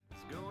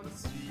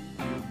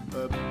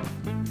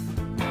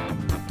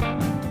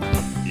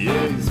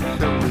Yeah, he's come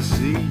to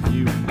see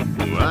you.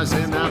 I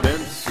say now,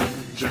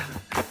 Benson Joe,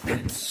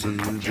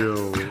 Benson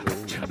Joe,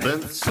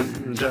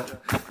 Benson Joe,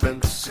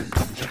 Benson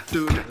Joe,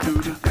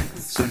 doo-doo-doo-doo,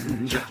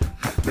 Benson Joe,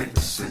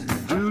 Benson,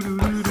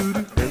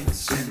 doo-doo-doo-doo,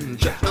 Benson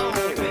Joe.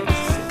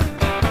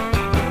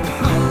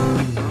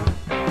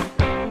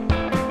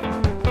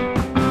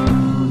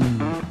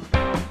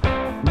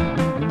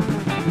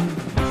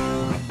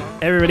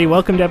 Everybody,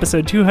 welcome to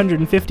episode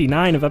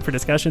 259 of Up for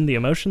Discussion, the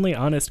emotionally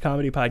honest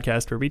comedy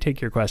podcast where we take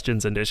your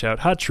questions and dish out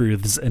hot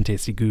truths and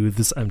tasty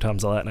gooths. I'm Tom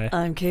Zalatni.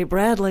 I'm Kate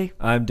Bradley.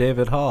 I'm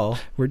David Hall.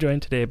 We're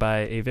joined today by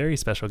a very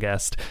special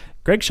guest.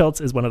 Greg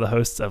Schultz is one of the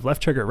hosts of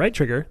Left Trigger, Right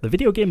Trigger, the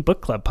video game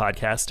book club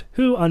podcast,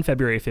 who on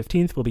February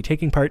 15th will be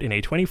taking part in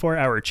a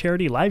 24-hour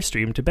charity live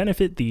stream to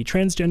benefit the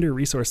Transgender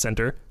Resource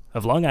Center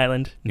of Long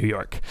Island, New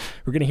York.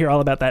 We're going to hear all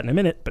about that in a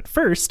minute, but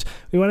first,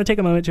 we want to take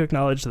a moment to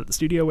acknowledge that the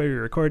studio where we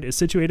record is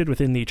situated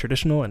within the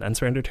traditional and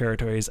unsurrendered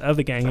territories of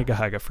the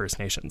Gangahaga First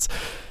Nations.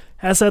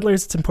 As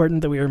settlers, it's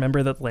important that we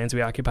remember that the lands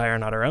we occupy are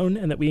not our own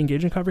and that we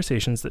engage in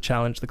conversations that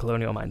challenge the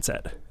colonial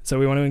mindset. So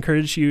we want to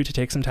encourage you to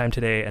take some time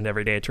today and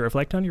every day to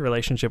reflect on your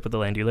relationship with the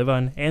land you live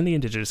on and the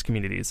indigenous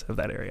communities of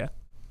that area.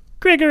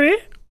 Gregory!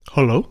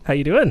 Hello. How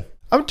you doing?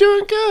 I'm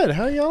doing good.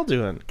 How y'all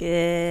doing?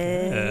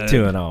 Good.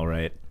 Doing all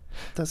right.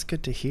 That's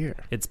good to hear.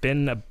 It's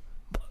been a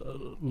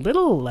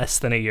little less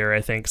than a year,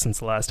 I think, since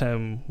the last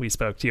time we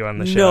spoke to you on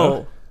the show.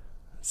 No.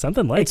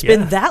 Something like It's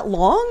been that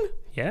long?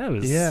 Yeah,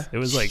 it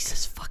was like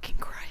Jesus fucking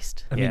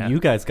Christ. I mean, you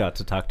guys got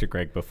to talk to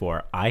Greg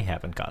before. I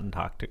haven't gotten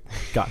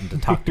to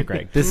talk to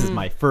Greg. This is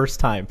my first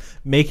time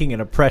making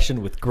an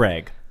impression with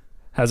Greg.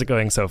 How's it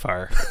going so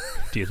far,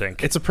 do you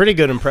think? It's a pretty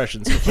good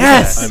impression. So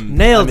Yes!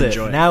 Nailed I'm it.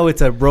 enjoying Now it's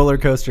a roller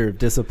coaster of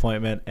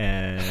disappointment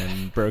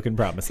and broken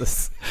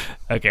promises.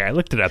 Okay, I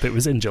looked it up. It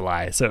was in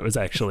July, so it was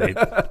actually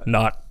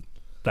not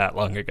that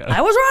long ago.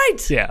 I was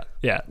right.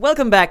 Yeah.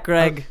 Welcome back,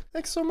 Greg.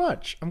 Thanks so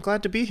much. I'm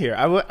glad to be here.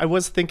 I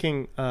was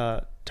thinking,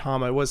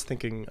 Tom, I was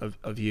thinking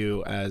of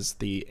you as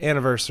the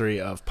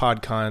anniversary of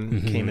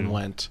PodCon came and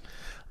went.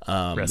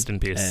 Rest in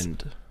peace.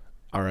 And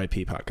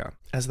R.I.P. PodCon.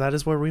 As that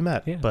is where we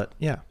met. Yeah. But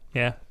yeah.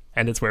 Yeah,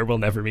 and it's where we'll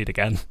never meet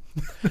again.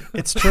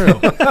 It's true.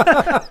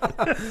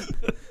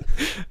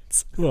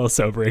 It's a little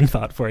sobering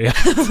thought for you.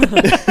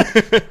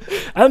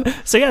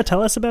 So yeah,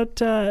 tell us about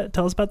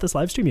this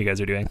live stream you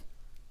guys are doing.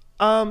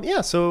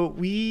 So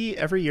we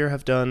every year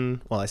have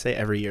done, well, I say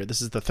every year,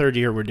 this is the third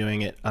year we're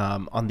doing it.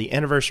 On the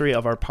anniversary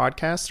of our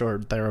podcast or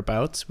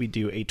thereabouts, we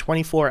do a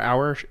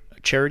 24-hour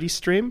charity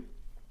stream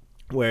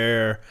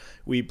where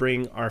we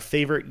bring our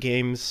favorite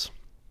games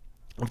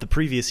of the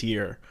previous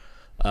year,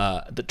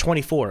 the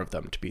 24 of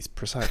them to be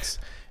precise.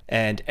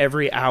 And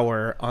every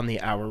hour on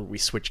the hour we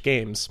switch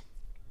games,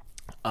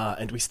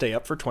 and we stay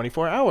up for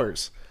 24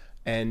 hours.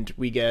 And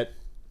we get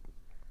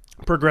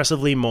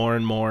progressively more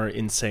and more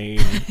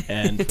insane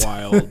and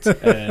wild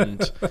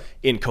and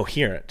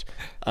incoherent.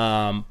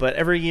 But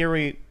every year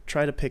we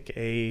try to pick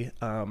a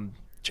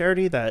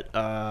charity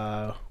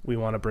that we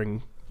want to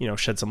bring,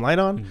 shed some light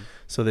on.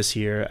 So this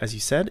year, as you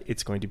said,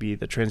 it's going to be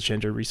the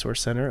Transgender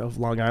Resource Center of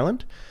Long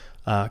Island,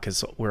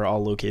 because we're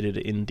all located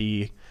in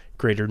the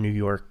greater New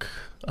York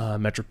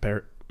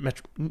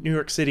New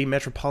York City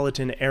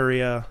metropolitan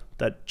area,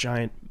 that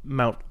giant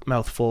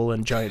mouthful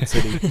and giant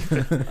city.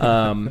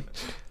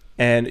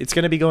 And it's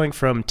going to be going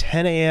from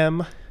 10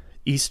 a.m.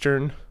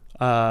 Eastern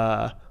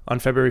on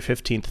February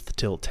 15th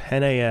till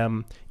 10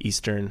 a.m.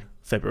 Eastern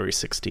February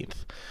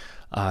 16th.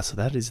 So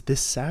that is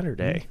this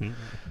Saturday.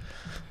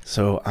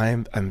 So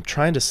I'm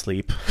trying to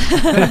sleep.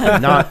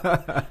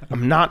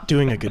 I'm not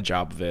doing a good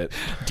job of it.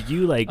 Do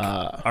you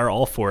are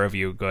all four of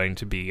you going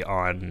to be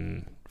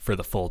on for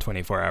the full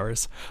 24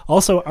 hours?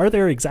 Also, are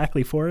there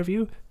exactly four of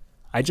you?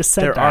 I just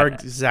said there that. are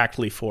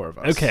exactly four of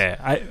us. Okay.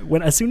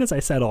 As soon as I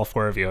said all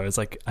four of you, I was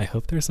like, I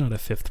hope there's not a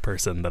fifth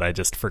person that I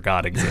just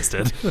forgot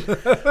existed.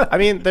 I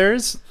mean,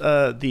 there's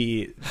the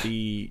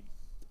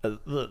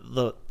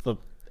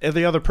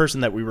other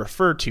person that we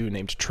refer to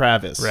named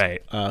Travis,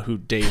 right? Who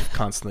Dave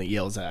constantly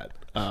yells at.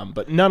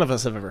 But none of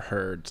us have ever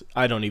heard.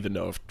 I don't even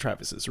know if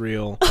Travis is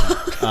real.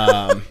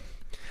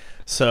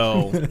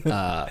 So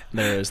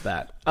there is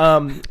that.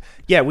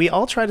 Yeah, we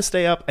all try to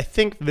stay up. I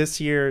think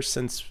this year,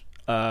 since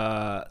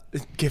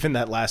given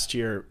that last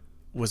year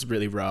was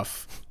really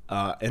rough,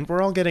 and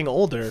we're all getting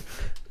older,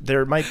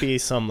 there might be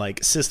some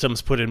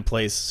systems put in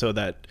place so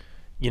that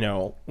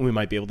we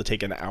might be able to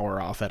take an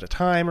hour off at a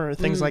time or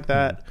things like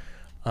that.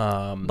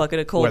 Bucket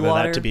of cold whether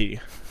water. That to be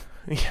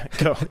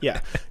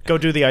go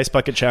do the ice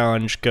bucket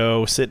challenge,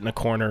 go sit in a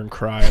corner and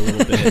cry a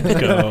little bit,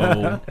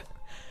 go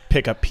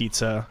pick up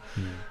pizza.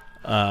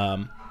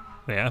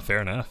 Yeah, fair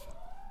enough.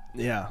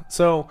 Yeah,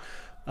 so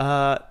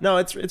no,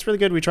 it's really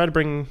good. We try to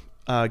bring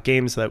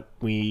games that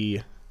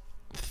we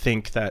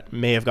think that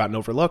may have gotten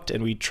overlooked,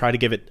 and we try to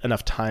give it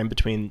enough time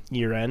between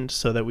year end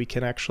so that we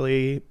can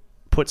actually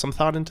put some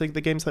thought into the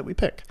games that we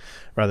pick,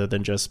 rather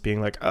than just being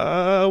like,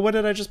 what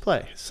did I just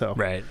play? So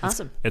right.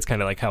 Awesome. It's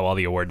kind of like how all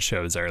the award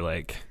shows are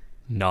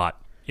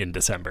not in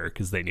December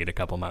because they need a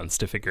couple months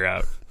to figure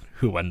out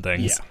who won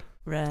things. Yeah.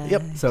 Right.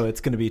 Yep. So it's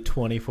going to be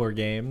 24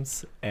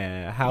 games.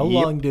 How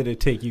long did it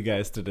take you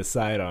guys to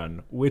decide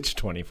on which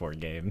 24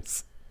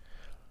 games?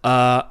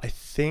 I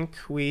think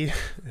we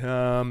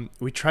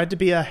tried to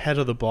be ahead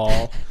of the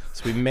ball,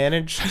 so we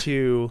managed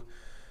to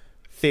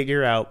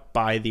figure out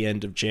by the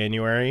end of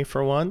January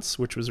for once,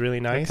 which was really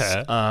nice.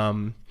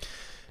 Okay.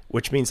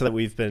 Which means that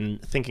we've been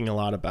thinking a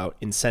lot about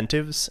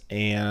incentives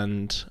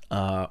and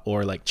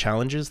or like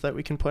challenges that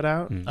we can put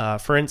out.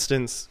 For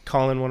instance,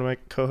 Colin, one of my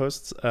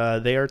co-hosts,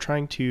 they are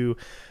trying to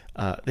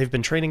they've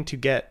been training to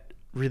get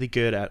really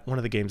good at one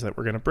of the games that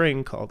we're going to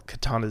bring called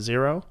Katana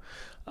Zero,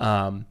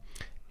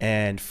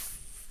 and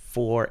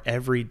for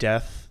every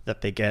death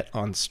that they get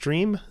on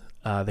stream,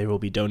 they will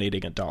be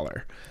donating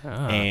 $1.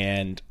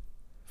 And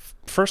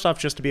first off,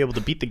 just to be able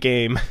to beat the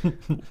game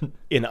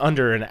in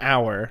under an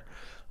hour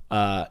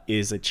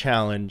is a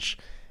challenge.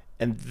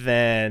 And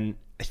then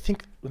I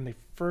think when they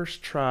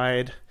first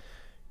tried,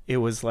 it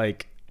was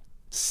like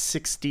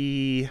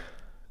 60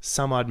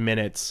 some odd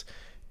minutes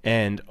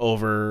and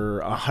over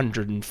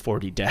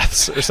 140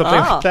 deaths or something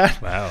like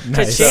that. Wow.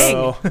 Nice.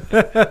 So,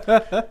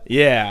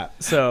 yeah.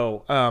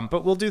 So,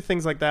 but we'll do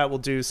things like that. We'll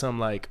do some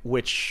like,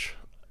 which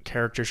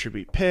character should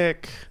we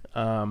pick?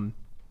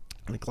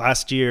 Like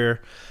last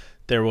year,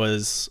 there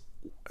was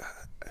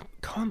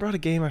Colin brought a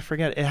game. I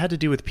forget. It had to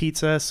do with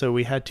pizza, so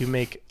we had to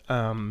make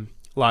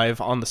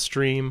live on the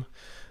stream.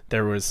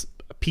 There was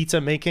pizza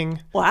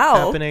making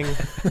happening.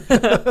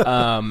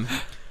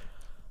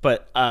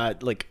 But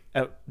like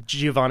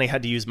Giovanni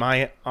had to use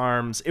my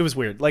arms. It was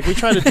weird. Like we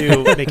try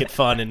to make it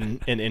fun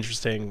and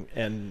interesting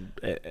and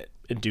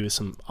do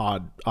some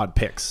odd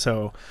picks.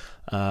 So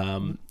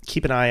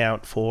keep an eye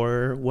out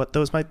for what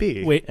those might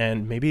be. Wait,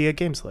 and maybe a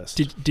games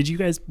list. Did you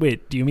guys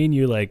wait? Do you mean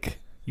you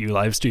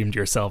live streamed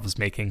yourselves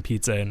making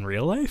pizza in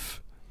real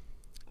life?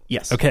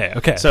 Yes.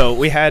 Okay. So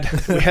we had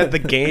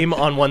the game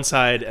on one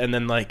side, and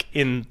then like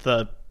in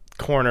the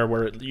corner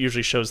where it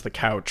usually shows the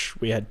couch,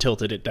 we had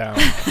tilted it down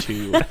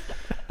to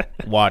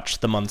watch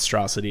the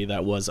monstrosity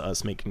that was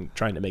us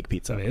trying to make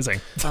pizza.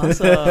 Amazing.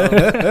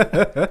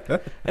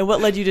 Awesome. And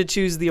what led you to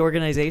choose the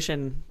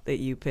organization that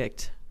you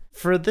picked?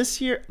 For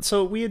this year,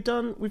 so we've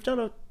done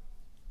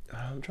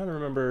I'm trying to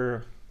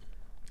remember.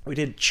 We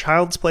did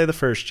Child's Play the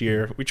first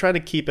year. We were trying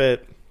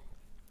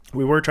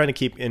to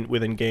keep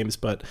within games,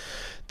 but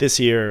this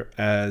year,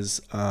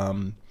 as a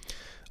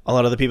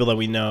lot of the people that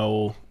we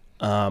know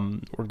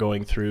were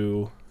going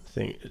through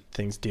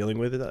things dealing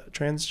with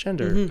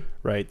transgender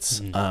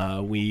rights,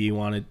 we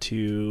wanted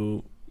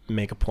to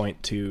make a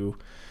point to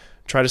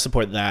try to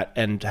support that,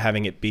 and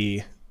having it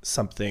be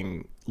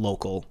something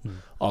local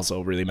also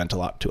really meant a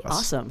lot to us.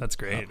 Awesome. That's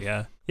great.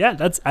 Yeah.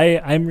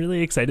 I'm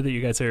really excited that you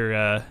guys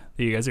are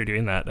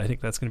doing that. I think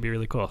that's going to be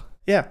really cool.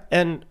 Yeah,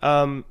 and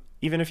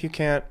even if you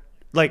can't,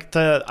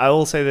 I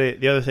will say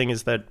the other thing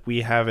is that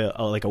we have a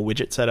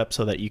widget set up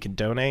so that you can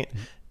donate,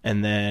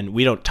 and then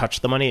we don't touch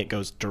the money; it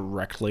goes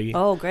directly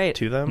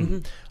to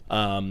them.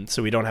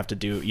 So you don't have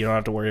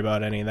to worry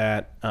about any of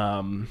that.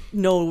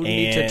 No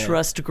need to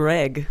trust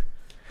Greg.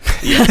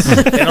 Yes,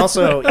 and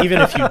also even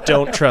if you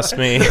don't trust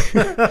me,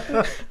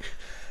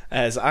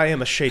 as I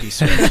am a shady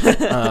sort,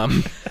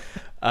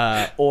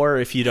 or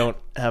if you don't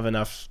have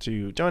enough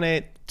to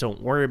donate,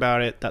 don't worry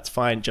about it. That's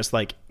fine. Just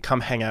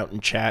come hang out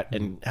and chat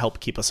and help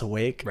keep us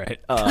awake. Right.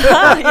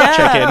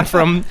 Check in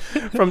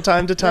from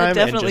time to time and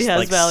definitely just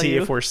has value.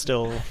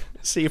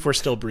 see if we're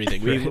still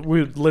breathing.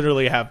 We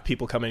literally have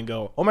people come in and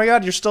go, "Oh my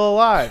God, you're still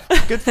alive!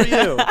 Good for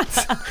you!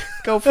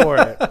 Go for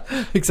it!"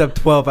 Except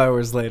 12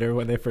 hours later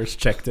when they first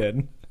checked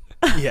in.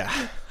 Yeah.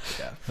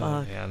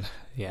 Oh man.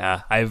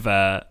 Yeah. I've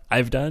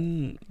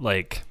done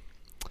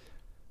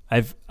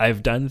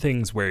I've done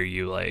things where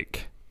you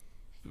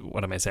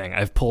what am I saying?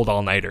 I've pulled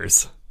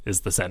all-nighters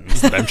is the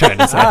sentence that I'm trying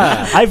to say.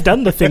 I've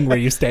done the thing where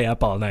you stay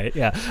up all night.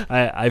 Yeah.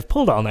 I've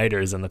pulled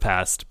all-nighters in the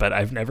past, but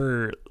I've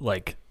never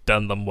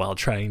done them while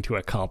trying to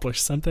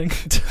accomplish something.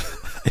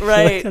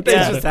 Right. That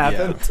just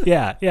happened.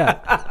 Yeah.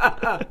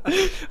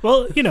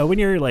 Well, when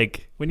you're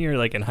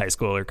in high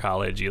school or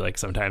college, you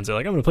sometimes they're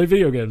I'm going to play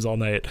video games all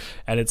night,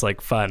 and it's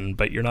fun,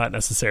 but you're not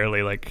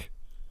necessarily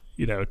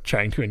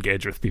trying to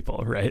engage with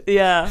people, right?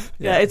 Yeah.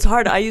 It's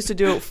hard. I used to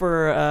do it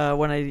for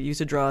when I used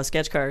to draw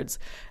sketch cards.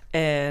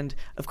 And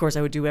of course,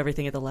 I would do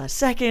everything at the last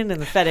second, and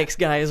the FedEx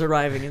guy is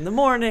arriving in the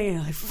morning.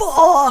 And I'm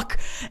fuck.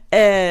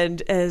 And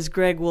as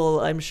Greg will,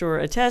 I'm sure,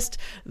 attest,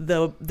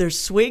 there's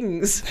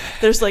swings.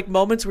 There's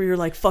moments where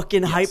you're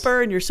fucking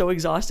hyper and you're so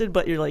exhausted,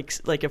 but you're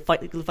like a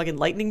fucking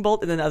lightning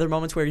bolt, and then other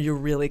moments where you're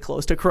really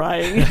close to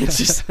crying. It's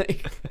just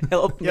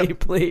help me,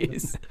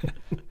 please.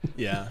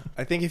 Yeah,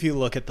 I think if you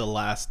look at the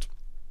last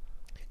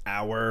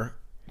hour,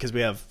 because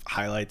we have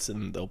highlights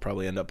and they'll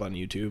probably end up on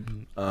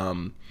YouTube.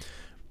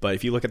 But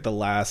if you look at the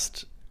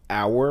last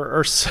hour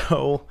or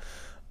so,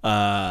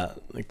 the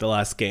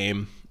last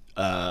game,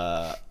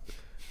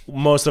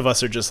 most of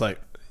us are just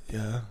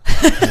yeah.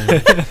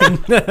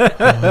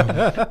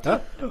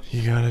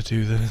 You gotta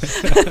do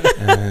this.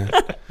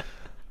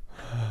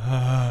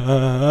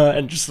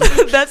 and just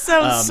That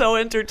sounds so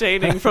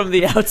entertaining from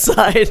the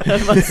outside,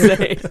 I must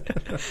say.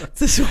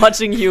 Just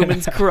watching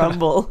humans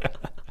crumble.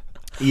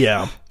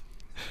 yeah.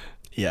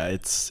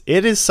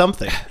 It is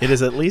something. It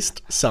is at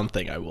least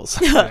something, I will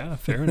say. Yeah,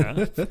 fair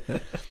enough.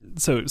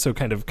 So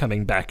kind of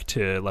coming back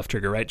to left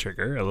trigger, right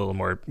trigger, a little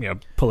more,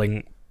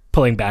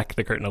 pulling back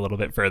the curtain a little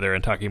bit further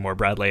and talking more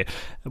broadly.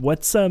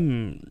 What's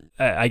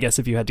I guess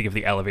if you had to give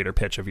the elevator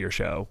pitch of your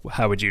show,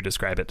 how would you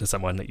describe it to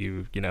someone that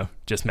you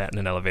just met in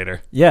an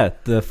elevator? Yeah,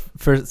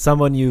 for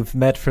someone you've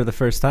met for the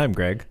first time,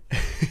 Greg.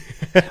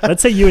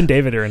 Let's say you and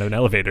David are in an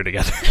elevator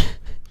together.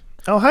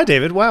 Oh, hi,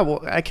 David. Wow,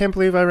 well, I can't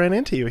believe I ran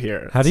into you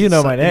here. How do you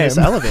know my In this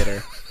name?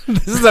 elevator.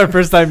 This is our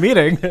first time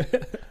meeting.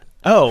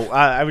 Oh,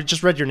 I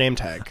just read your name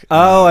tag.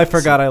 Oh, I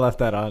forgot I left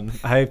that on.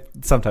 I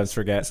sometimes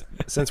forget.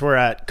 Since we're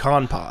at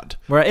ConPod.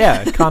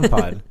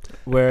 ConPod,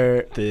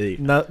 where The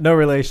no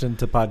relation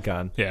to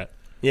PodCon. Yeah.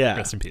 Yeah.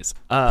 Rest in peace.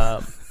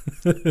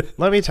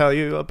 Let me tell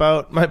you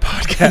about my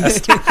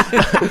podcast.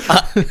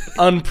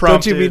 Unprompted.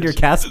 Don't you mean your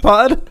cast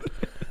pod?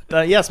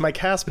 Yes, my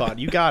cast pod.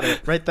 You got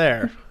it right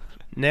there.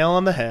 Nail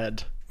on the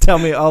head. Tell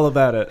me all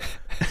about it.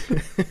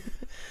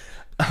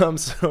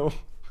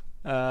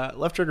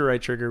 Left Trigger,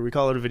 Right Trigger, we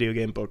call it a video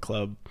game book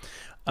club.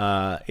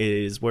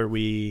 Is where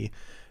we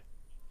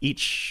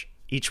each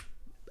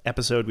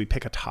episode we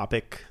pick a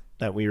topic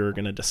that we were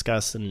going to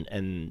discuss,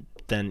 and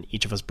then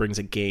each of us brings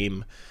a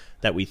game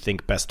that we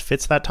think best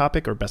fits that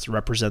topic or best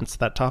represents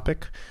that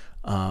topic.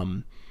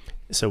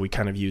 So we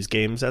kind of use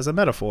games as a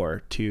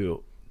metaphor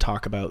to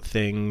talk about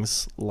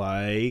things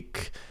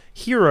like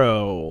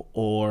Hero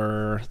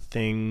or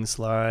things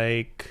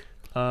like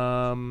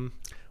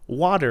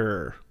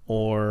water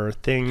or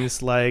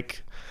things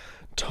like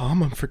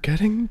Tom. I'm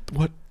forgetting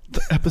what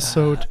the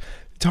episode.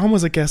 Tom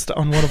was a guest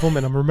on one of them,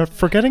 and I'm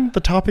forgetting the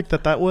topic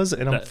that was,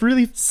 and I'm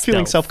really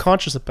feeling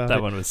self-conscious about it.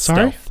 That one was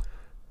Sorry?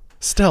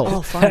 stealth.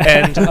 Oh, fun.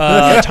 And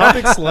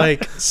topics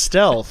like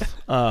stealth.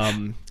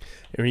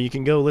 You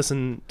can go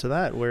listen to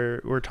that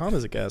where Tom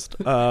is a guest.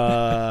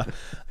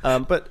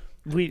 But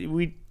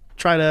we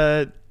try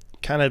to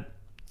kind of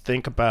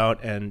think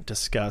about and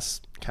discuss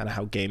kind of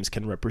how games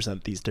can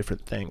represent these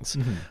different things.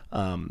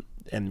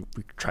 And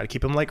we try to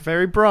keep them like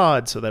very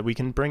broad so that we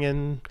can bring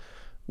in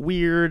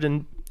weird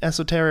and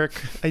esoteric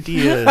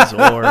ideas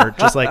or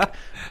just like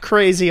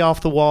crazy off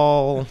the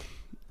wall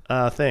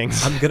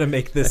things. I'm gonna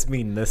make this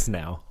mean this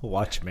now.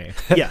 Watch me.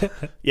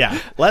 Yeah.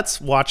 Let's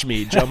watch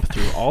me jump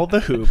through all the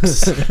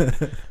hoops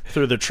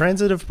through the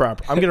transitive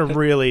property. I'm gonna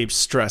really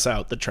stress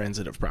out the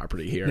transitive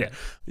property here.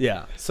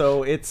 Yeah.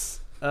 So it's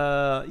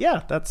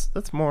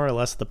that's more or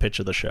less the pitch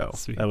of the show.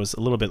 Sweet. That was a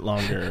little bit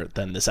longer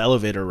than this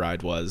elevator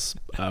ride was.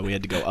 We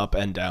had to go up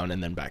and down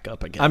and then back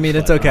up again. I mean,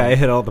 it's okay. I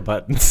hit all the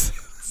buttons.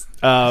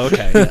 Oh,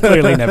 okay. Yeah.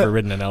 Clearly never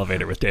ridden an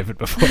elevator with David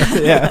before.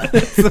 Yeah,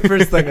 it's the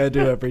first thing I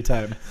do every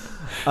time.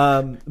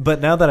 But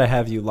now that I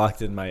have you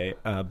locked in my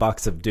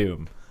box of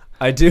doom,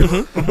 I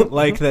do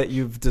like that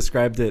you've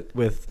described it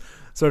with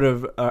sort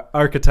of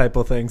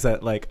archetypal things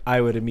that like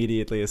I would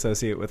immediately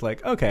associate with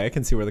like, okay, I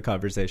can see where the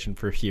conversation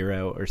for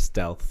hero or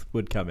stealth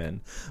would come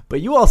in.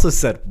 But you also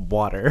said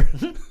water.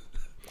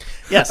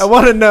 Yes. I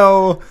want to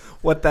know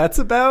what that's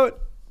about.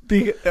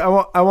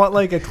 I want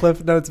like a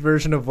Cliff Notes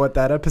version of what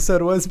that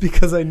episode was,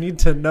 because I need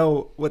to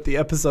know what the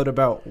episode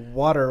about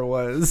water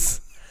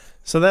was.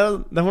 So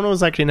that one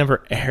was actually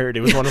never aired.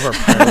 It was one of our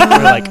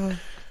pilots.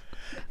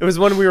 It was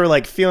when we were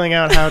like feeling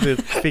out how to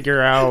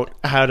figure out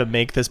how to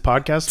make this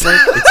podcast work.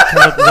 It's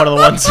kind of one of the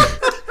ones.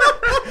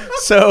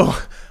 So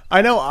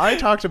I know I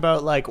talked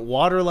about like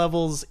water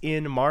levels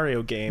in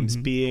Mario games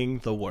being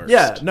the worst.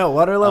 Yeah, no,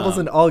 water levels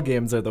in all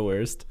games are the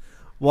worst.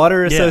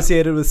 Water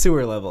associated with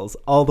sewer levels,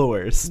 all the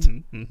worst.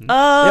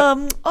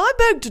 I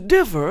beg to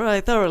differ. I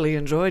thoroughly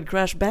enjoyed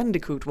Crash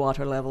Bandicoot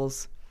water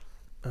levels.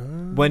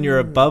 When you're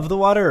above the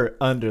water or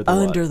under the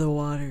water? Under the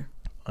water.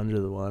 Under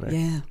the water.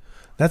 Yeah.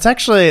 That's a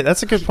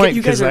good point.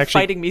 You guys are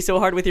fighting me so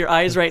hard with your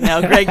eyes right now,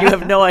 Greg. You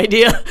have no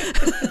idea.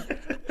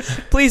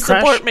 Please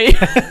support me.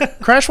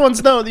 Crash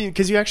ones, though,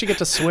 because you actually get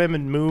to swim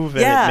and move,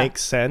 and it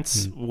makes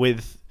sense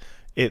with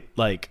it.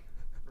 Like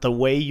the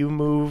way you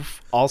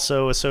move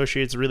also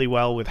associates really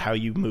well with how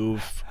you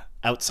move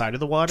outside of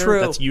the water.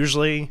 True. That's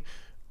usually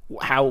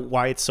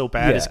why it's so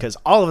bad is because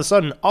all of a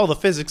sudden all the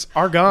physics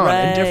are gone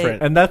and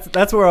different. And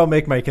that's where I'll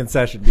make my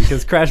concession,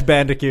 because Crash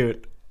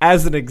Bandicoot,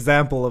 as an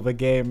example of a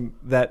game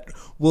that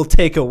will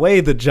take away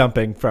the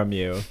jumping from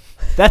you,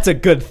 that's a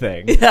good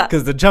thing.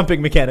 Because the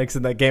jumping mechanics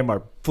in that game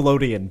are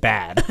floaty and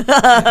bad.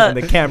 And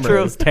the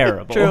camera is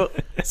terrible. True.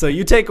 So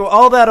you take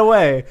all that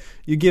away,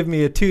 you give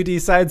me a 2D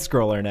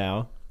side-scroller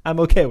now. I'm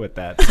okay with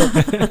that.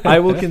 So I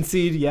will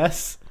concede,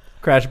 yes,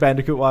 Crash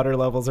Bandicoot water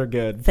levels are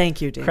good.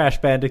 Thank you, Dave. Crash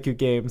Bandicoot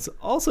games,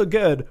 also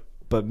good.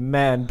 But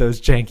man,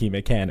 those janky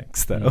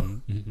mechanics, though.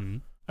 Mm-hmm.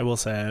 I will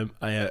say,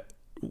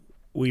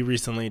 we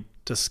recently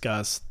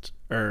discussed,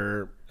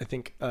 or I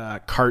think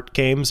kart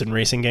games and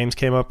racing games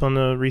came up on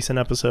a recent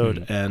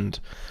episode, and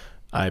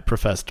I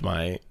professed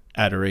my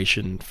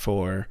adoration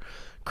for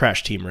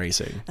Crash Team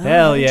Racing.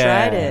 Hell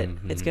yeah. Tried it.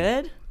 It's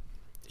good?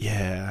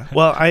 Yeah.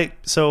 Well, I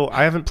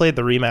haven't played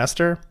the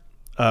remaster,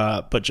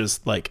 but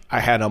just like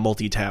I had a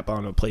multi-tap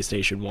on a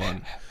PlayStation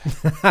 1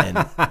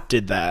 and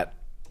did that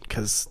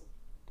because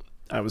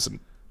I was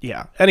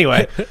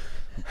Anyway,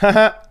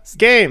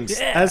 games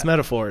as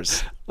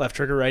metaphors. Left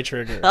trigger, right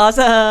trigger.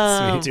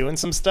 Awesome. Doing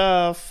some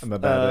stuff. I'm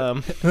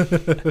about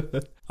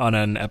it. On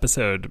an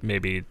episode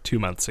maybe 2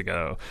 months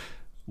ago,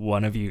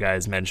 one of you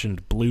guys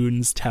mentioned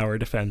Bloons Tower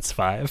Defense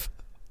 5.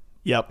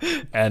 Yep.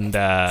 And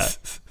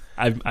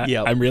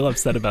I'm real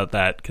upset about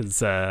that because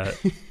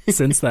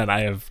since then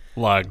I have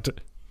logged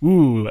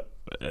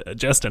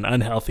just an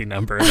unhealthy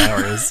number of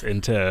hours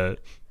into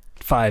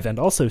 5 and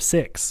also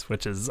 6,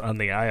 which is on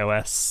the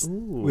iOS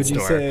Would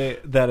store. you say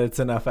that it's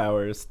enough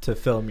hours to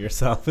film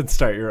yourself and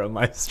start your own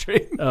live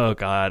stream? Oh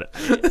God!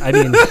 I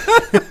mean,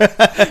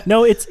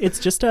 no, it's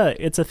just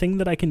it's a thing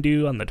that I can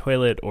do on the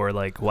toilet or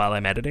like while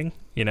I'm editing.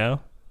 You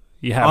know,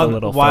 you have a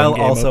little while phone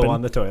game also open.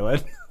 on the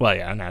toilet. Well,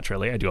 yeah,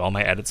 naturally, I do all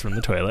my edits from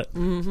the toilet.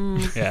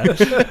 Mm-hmm. Yeah,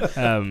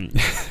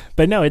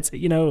 but no, it's a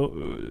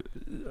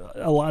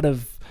lot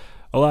of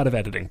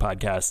editing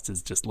podcasts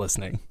is just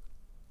listening,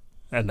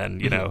 and then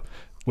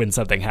when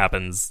something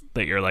happens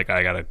that you're like,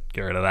 I gotta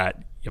get rid of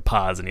that, you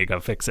pause and you go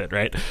fix it,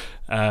 right?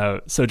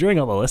 So during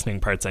all the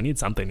listening parts, I need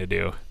something to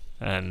do,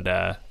 and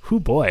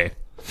boy.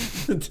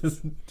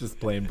 just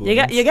plain blue.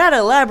 You got to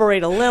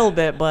elaborate a little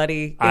bit,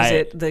 buddy.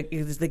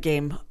 Is the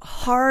game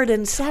hard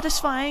and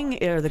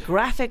satisfying? Are the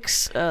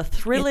graphics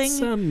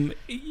thrilling?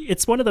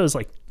 It's one of those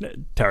like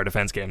tower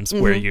defense games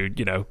where you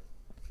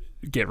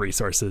get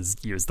resources,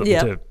 use them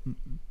to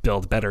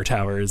build better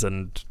towers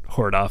and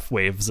hoard off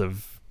waves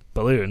of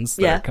balloons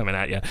that are coming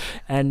at you.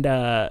 And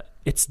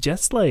it's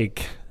just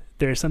like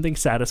there's something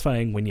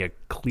satisfying when you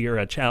clear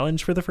a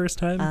challenge for the first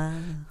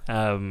time.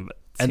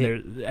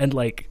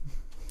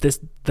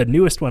 The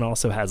newest one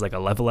also has like a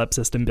level up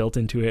system built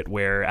into it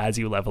where as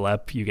you level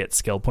up you get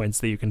skill points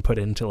that you can put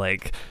into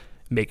like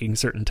making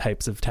certain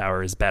types of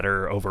towers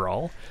better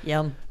overall.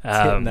 Yum. It's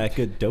getting that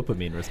good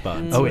dopamine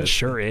response. Oh, it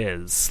sure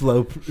is.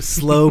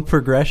 Slow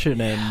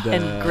progression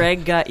and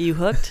Greg got you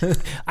hooked?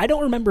 I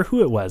don't remember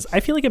who it was.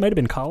 I feel like it might have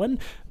been Colin,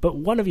 but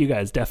one of you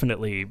guys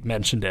definitely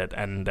mentioned it,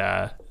 and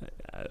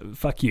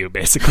fuck you,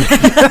 basically.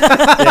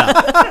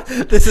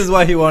 This is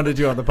why he wanted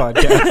you on the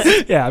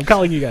podcast. Yeah, I'm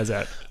calling you guys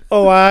out.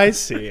 Oh, I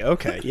see.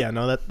 Okay. Yeah,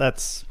 no,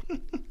 that's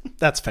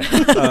fair.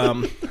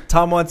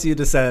 Tom wants you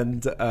to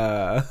send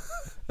an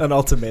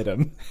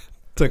ultimatum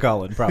to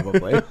Colin,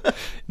 probably.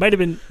 Might have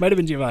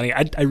been Giovanni.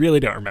 I really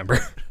don't remember.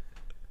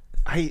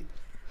 I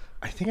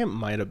think it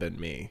might have been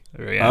me.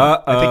 Yeah.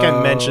 I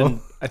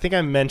think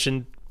I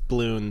mentioned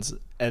balloons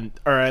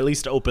or at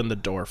least opened the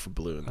door for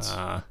balloons.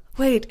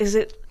 Wait, is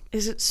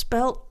it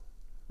spelt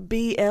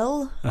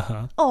BL?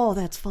 Oh,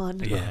 that's fun.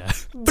 Yeah.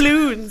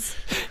 Balloons.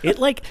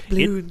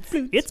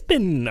 It's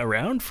been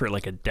around for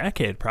like a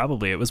decade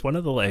probably. It was one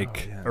of the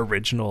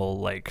original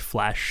like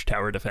Flash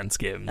tower defense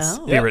games.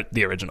 Oh.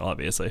 The original,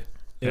 obviously.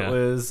 It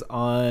was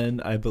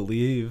on, I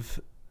believe,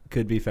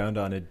 could be found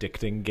on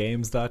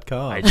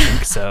addictinggames.com. I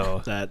think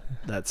so. That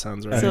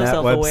sounds right. And So that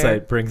self-aware.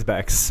 website brings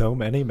back so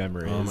many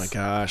memories. Oh my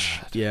gosh.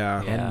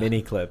 Yeah. And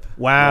Miniclip.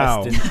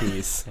 Wow. Rest in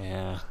peace.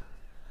 Yeah.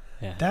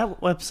 That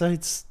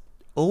website's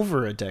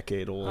over a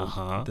decade old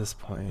Uh-huh. at this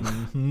point.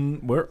 It's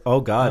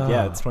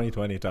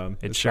 2020, Tom.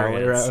 It It's sure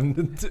probably is.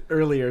 around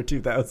earlier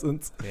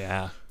 2000s.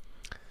 Yeah.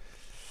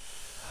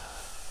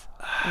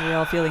 Are we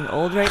all feeling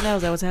old right now?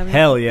 Is that what's happening?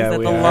 Hell yeah, Is that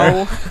we the are.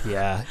 lull?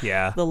 Yeah.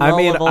 The lull I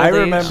mean, of old I age?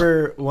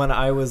 remember when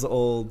I was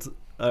old,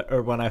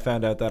 or when I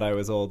found out that I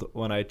was old,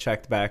 when I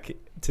checked back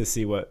to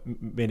see what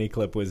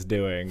Miniclip was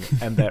doing,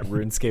 and that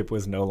RuneScape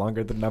was no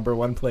longer the number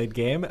one played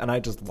game, and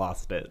I just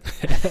lost it.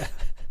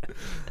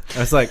 I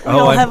was like,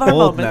 all I'm have our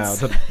old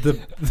moments. now.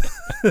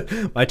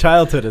 My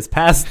childhood has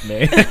passed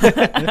me.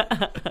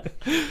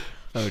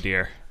 Oh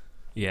dear.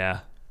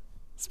 Yeah.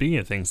 Speaking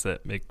of things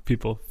that make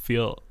people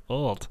feel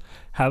old,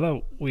 how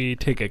about we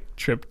take a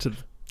trip to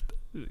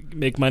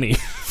make money?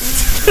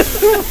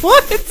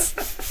 What?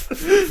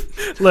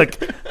 Look,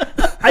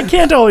 I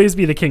can't always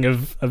be the king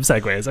of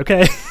segues,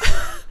 okay?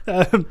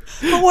 But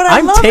what I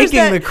I'm love is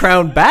taking that, the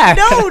crown back.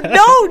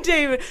 No,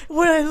 David.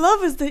 What I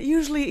love is that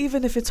usually,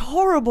 even if it's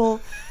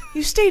horrible,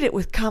 you state it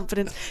with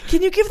confidence.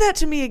 Can you give that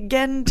to me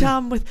again,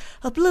 Tom, with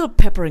a little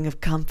peppering of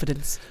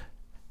confidence?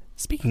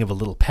 Speaking of a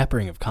little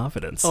peppering of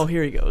confidence, Oh,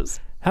 here he goes.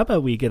 how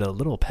about we get a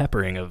little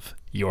peppering of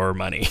your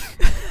money?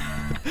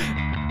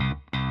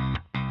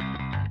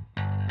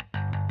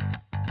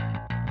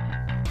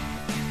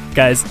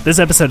 Guys, this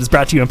episode is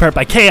brought to you in part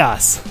by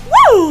Chaos.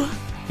 Woo!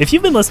 If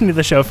you've been listening to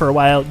the show for a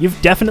while, you've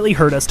definitely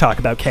heard us talk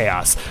about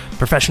Chaos.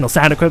 Professional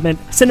sound equipment,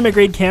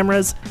 cinema-grade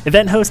cameras,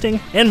 event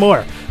hosting, and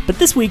more. But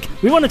this week,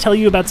 we want to tell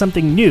you about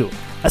something new.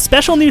 A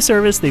special new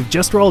service they've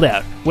just rolled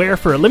out, where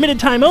for a limited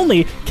time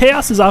only,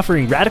 Chaos is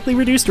offering radically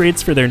reduced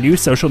rates for their new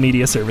social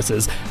media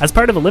services as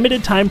part of a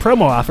limited time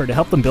promo offer to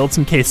help them build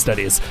some case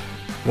studies.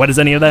 What does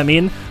any of that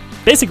mean?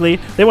 Basically,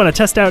 they want to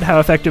test out how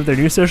effective their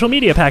new social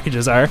media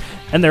packages are,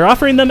 and they're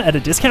offering them at a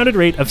discounted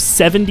rate of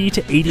 70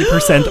 to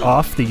 80%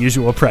 off the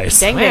usual price.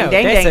 Dang, Wow,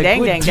 dang, that's dang, a dang,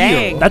 good dang, deal.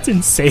 dang. That's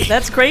insane.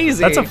 That's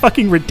crazy. That's a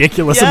fucking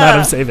ridiculous Yeah. amount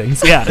of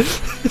savings. Yeah.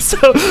 So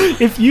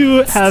if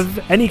you have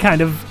any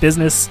kind of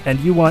business and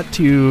you want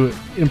to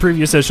improve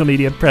your social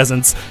media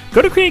presence,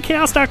 go to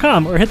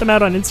createchaos.com or hit them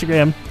out on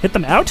Instagram. Hit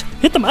them out?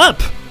 Hit them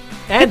up.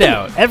 And Hit them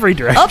out. every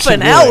direction. Up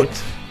and really.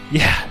 out.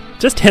 Yeah.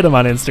 Just hit them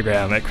on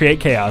Instagram at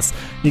Create Chaos.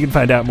 You can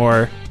find out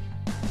more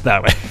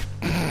that way.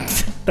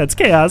 That's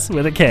chaos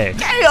with a K.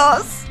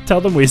 Chaos.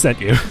 Tell them we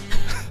sent you.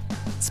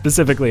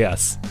 Specifically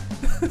us.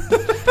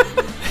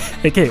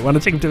 Hey, Kate, want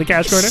to take him to the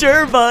cash corner?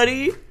 Sure,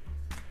 buddy.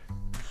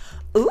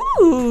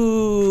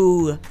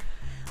 Ooh.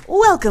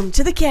 Welcome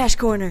to the Cash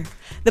Corner,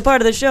 the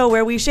part of the show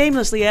where we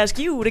shamelessly ask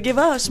you to give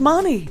us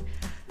money.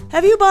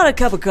 Have you bought a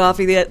cup of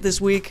coffee yet this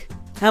week?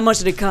 How much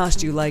did it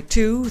cost you? Like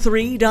 $2,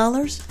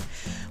 $3?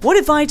 What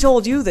if I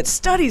told you that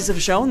studies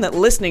have shown that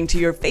listening to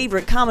your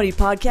favorite comedy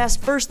podcast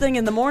first thing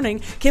in the morning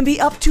can be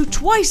up to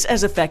twice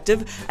as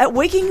effective at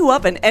waking you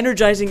up and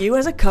energizing you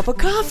as a cup of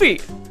coffee?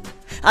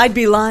 I'd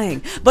be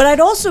lying, but I'd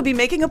also be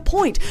making a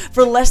point.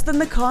 For less than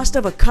the cost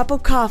of a cup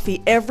of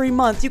coffee every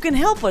month, you can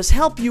help us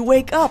help you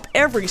wake up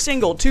every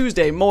single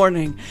Tuesday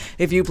morning.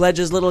 If you pledge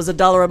as little as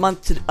 $1 a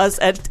month to us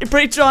at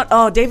Patreon...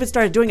 Oh, David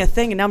started doing a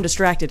thing and now I'm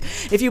distracted.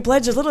 If you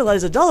pledge as little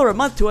as $1 a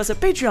month to us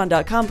at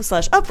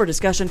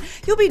patreon.com/up-for-discussion,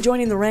 you'll be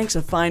joining the ranks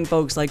of fine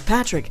folks like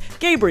Patrick,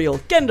 Gabriel,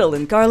 Kendall,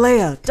 and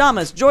Carlea,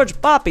 Thomas, George,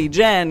 Poppy,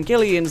 Jan,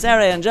 Killian,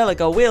 Sarah,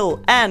 Angelica,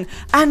 Will, Anne,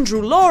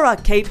 Andrew, Laura,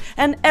 Kate,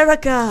 and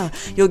Erica.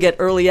 You'll get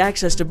early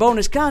access to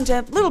bonus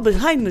content, little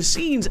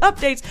behind-the-scenes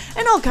updates,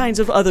 and all kinds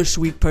of other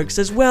sweet perks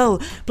as well.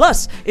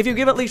 Plus, if you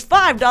give at least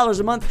 $5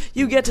 a month,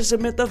 you get to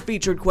submit the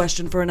featured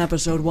question for an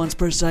episode once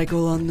per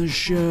cycle on the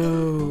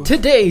show.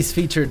 Today's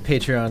featured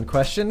Patreon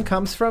question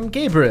comes from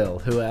Gabriel,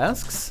 who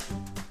asks,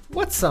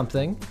 what's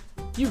something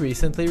you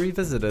recently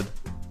revisited?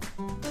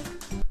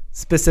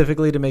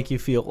 Specifically to make you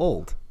feel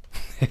old.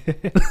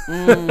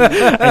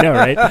 I know,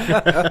 right?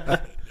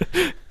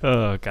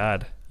 Oh,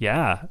 God.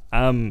 Yeah.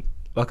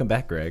 Welcome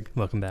back, Greg.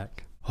 Welcome back.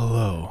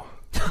 Hello.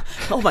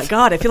 Oh my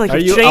god, I feel like Are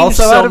you've you changed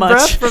also so out of much.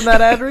 breath from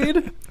that ad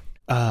read?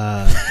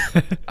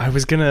 I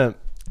was gonna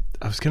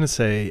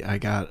say I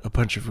got a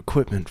bunch of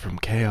equipment from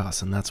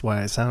Chaos, and that's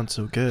why I sound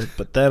so good.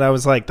 But then I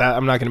was like, that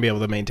I'm not gonna be able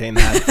to maintain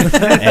that, and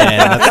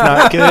that's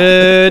not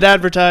good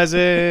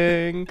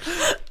advertising.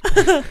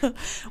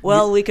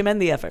 Well, we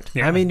commend the effort.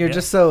 Yeah, I mean, you're yeah.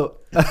 just so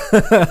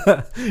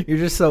you're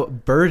just so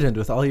burdened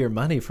with all your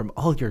money from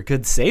all your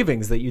good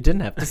savings that you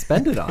didn't have to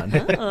spend it on.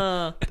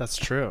 That's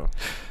true.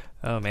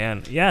 Oh,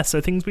 man. Yeah, so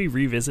things we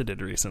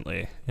revisited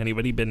recently.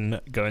 Anybody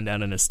been going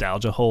down a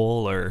nostalgia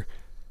hole or...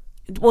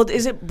 Well,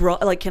 is it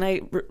can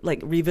I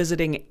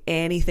revisiting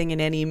anything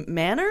in any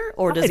manner,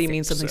 or does I he think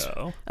mean something?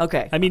 so.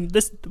 Okay, I mean,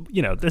 this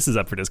is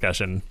up for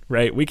discussion,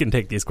 right? We can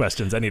take these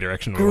questions any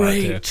direction we want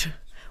to. great.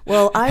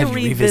 Well, I Have you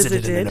revisited.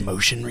 revisited an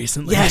emotion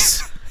recently?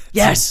 Yes,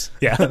 yes.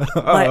 Yeah.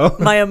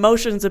 My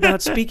emotions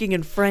about speaking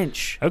in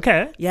French.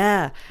 Okay.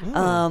 Yeah,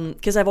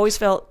 because I've always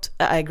felt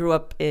I grew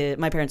up.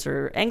 My parents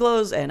are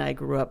Anglos, and I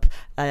grew up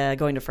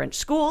going to French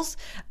schools,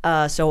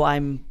 so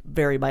I'm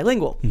very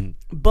bilingual.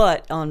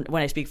 But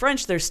when I speak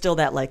French, there's still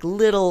that like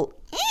little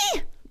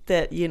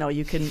that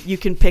you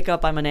can pick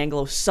up. I'm an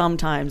Anglo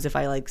sometimes if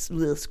I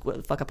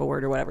fuck up a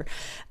word or whatever.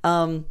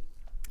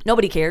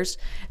 Nobody cares,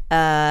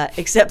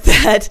 except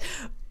that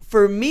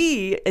for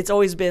me, it's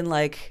always been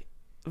like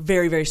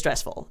very, very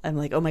stressful. I'm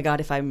like, oh my god,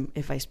 if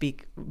I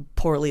speak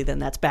poorly, then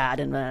that's bad,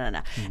 and blah,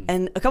 blah, blah.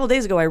 And a couple of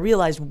days ago, I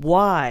realized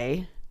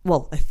why.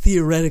 Well,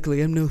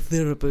 theoretically, I'm no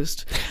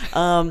therapist,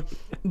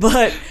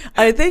 but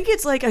I think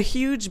it's like a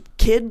huge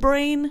kid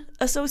brain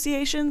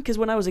association. Because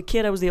when I was a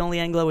kid, I was the only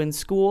Anglo in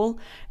school,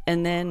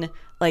 and then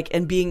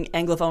and being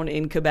Anglophone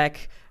in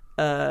Quebec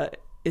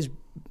is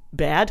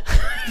bad.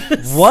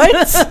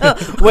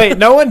 What? Wait,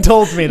 no one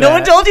told me that. No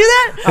one told you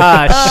that?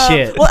 Ah,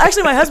 shit. Well,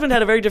 actually, my husband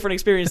had a very different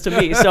experience to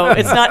me, so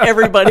it's not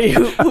everybody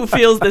who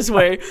feels this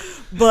way.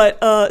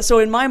 But so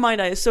in my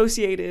mind, I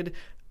associated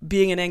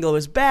being an Anglo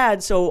as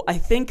bad, so I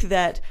think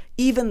that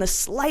even the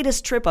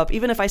slightest trip up,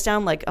 even if I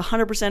sound like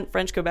 100%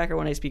 French Quebecer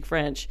when I speak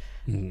French,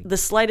 the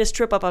slightest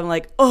trip up, I'm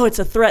like, oh, it's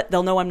a threat.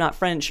 They'll know I'm not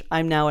French.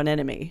 I'm now an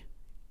enemy.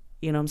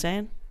 You know what I'm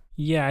saying?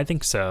 Yeah, I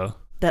think so.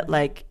 That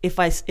if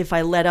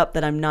I let up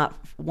that I'm not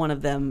one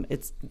of them,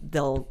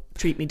 they'll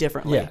treat me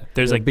differently. Yeah,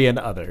 There's be an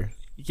other.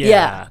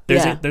 Yeah.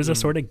 Yeah. There's a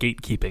sort of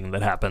gatekeeping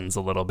that happens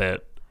a little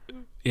bit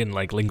in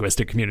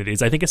linguistic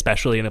communities. I think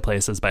especially in a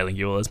place as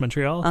bilingual as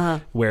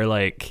Montreal, where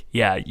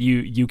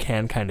you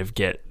can kind of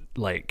get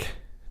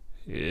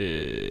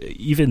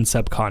even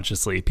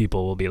subconsciously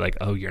people will be like,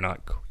 oh, you're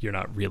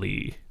not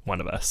really one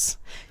of us.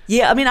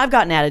 Yeah, I mean, I've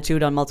gotten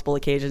attitude on multiple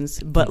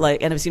occasions, but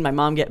and I've seen my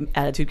mom get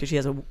attitude because she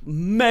has a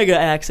mega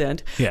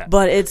accent. Yeah.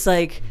 But it's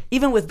like,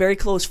 even with very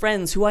close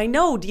friends who I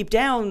know deep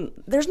down,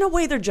 there's no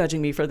way they're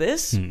judging me for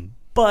this.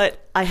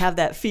 but I have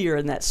that fear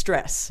and that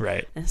stress.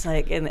 Right. And it's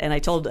like, and I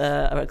told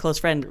a close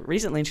friend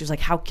recently, and she was like,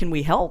 how can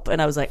we help?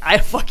 And I was like, I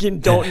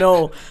fucking don't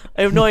know.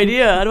 I have no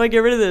idea. How do I get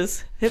rid of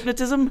this?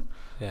 Hypnotism?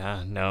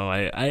 Yeah, no,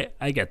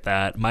 I get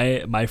that.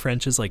 My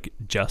French is like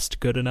just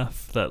good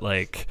enough that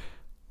like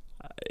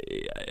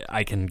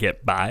I can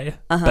get by.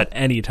 But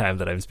anytime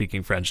that I'm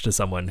speaking French to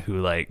someone who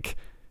like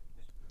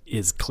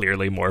is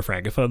clearly more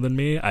francophone than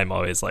me, I'm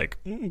always like,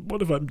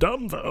 what if I'm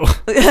dumb though?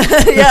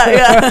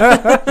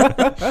 yeah.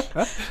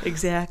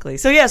 Exactly.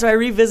 So so I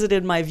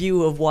revisited my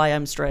view of why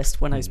I'm stressed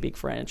when I speak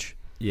French.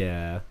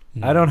 Yeah.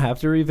 I don't have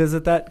to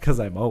revisit that because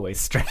I'm always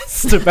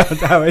stressed about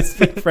how I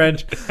speak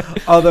French.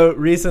 Although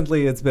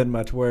recently it's been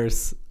much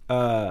worse.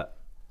 I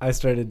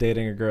started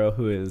dating a girl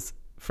who is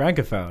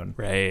francophone.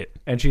 Right.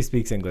 And she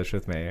speaks English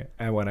with me.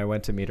 And when I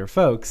went to meet her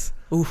folks,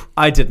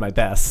 I did my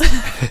best.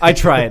 I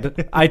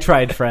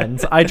tried,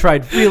 friends. I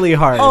tried really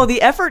hard. Oh,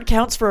 the effort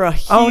counts for a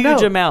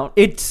huge amount.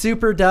 It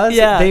super does.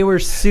 Yeah. They were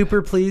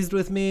super pleased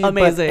with me.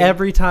 Amazing. But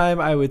every time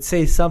I would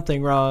say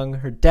something wrong,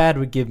 her dad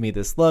would give me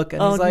this look.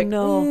 And he's like,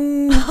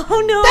 no.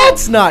 Oh, no.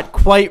 That's not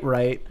quite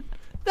right.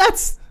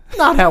 That's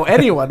not how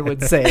anyone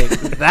would say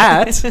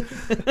that.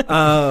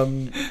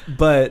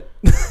 But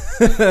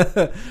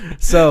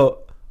so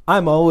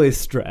I'm always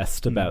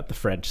stressed about the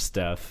French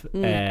stuff.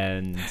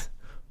 And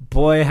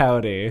boy,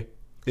 howdy,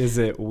 is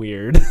it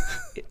weird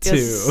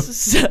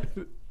to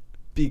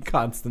be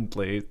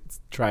constantly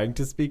trying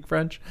to speak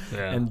French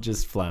and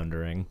just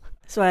floundering.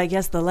 So I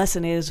guess the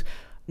lesson is,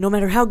 no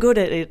matter how good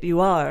at it you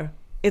are,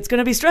 it's going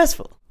to be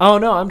stressful. Oh,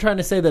 no, I'm trying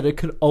to say that it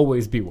could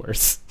always be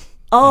worse.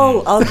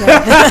 Oh, okay.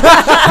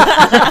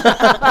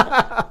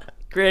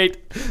 Great.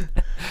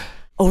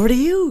 Over to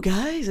you,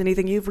 guys.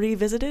 Anything you've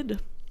revisited?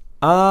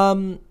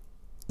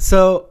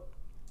 So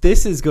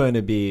this is going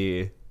to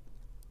be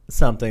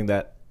something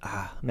that,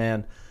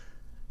 man.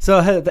 So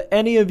have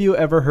any of you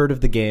ever heard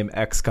of the game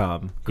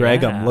XCOM?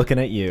 Greg, I'm looking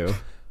at you.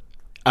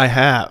 I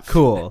have.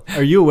 Cool.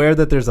 Are you aware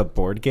that there's a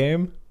board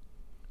game?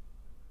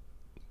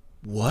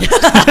 What?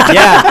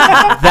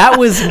 Yeah, that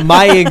was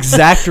my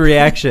exact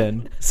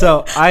reaction.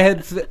 So I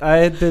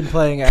had been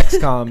playing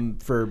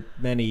XCOM for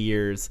many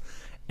years,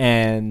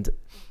 and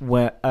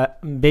when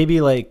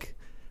maybe like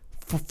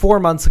 4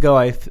 months ago,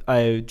 I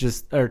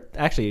just, or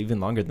actually even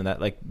longer than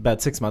that, like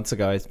about 6 months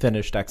ago, I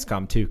finished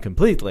XCOM 2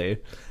 completely,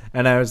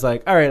 and I was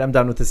like, all right, I'm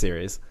done with the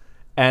series.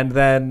 And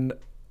then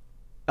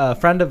a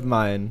friend of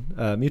mine,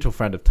 a mutual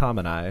friend of Tom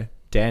and I,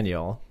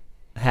 Daniel,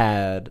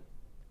 had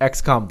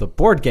XCOM the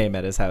board game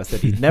at his house that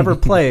he'd never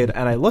played,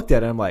 and I looked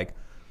at it and I'm like,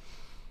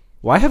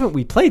 why haven't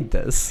we played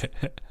this?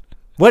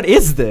 What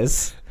is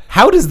this?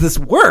 How does this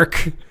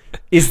work?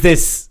 Is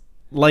this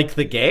like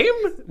the game?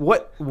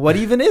 What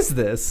even is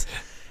this?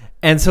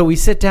 And so we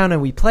sit down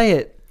and we play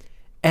it,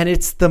 and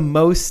it's the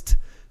most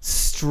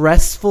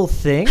stressful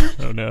thing.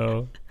 Oh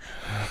no.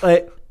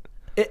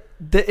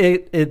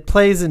 It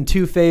plays in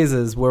two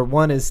phases, where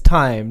one is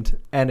timed,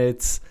 and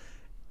it's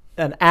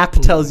an app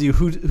tells you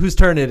whose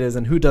turn it is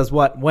and who does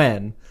what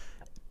when,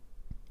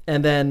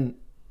 and then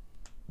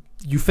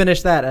you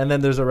finish that, and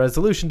then there's a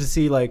resolution to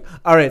see like,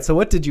 all right, so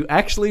what did you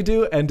actually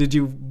do, and did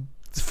you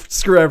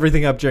screw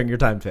everything up during your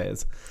time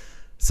phase?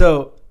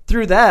 So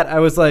through that, I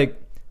was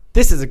like,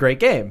 this is a great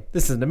game.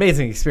 This is an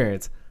amazing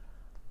experience.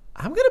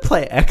 I'm gonna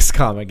play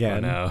XCOM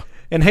again. Oh, no.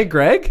 And hey,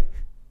 Greg,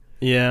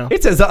 Yeah.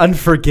 it's as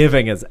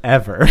unforgiving as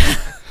ever.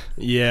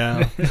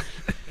 Yeah.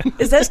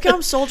 Is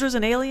XCOM Soldiers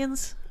and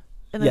Aliens?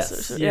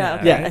 Yes. Yeah.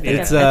 Okay. Yeah, I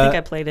think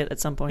I played it at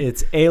some point.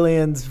 It's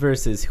aliens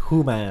versus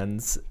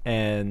humans,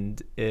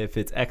 and if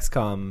it's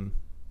XCOM,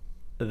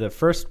 the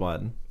first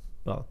one,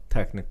 well,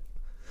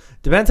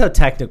 depends how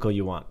technical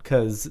you want,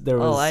 because there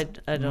was I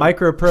don't.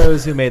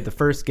 Microprose who made the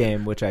first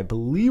game, which I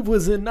believe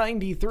was in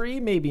 93,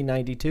 maybe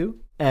 92,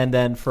 and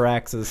then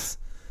Firaxis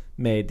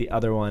made the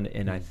other one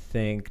in, I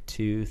think,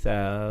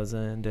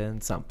 2000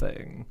 and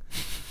something.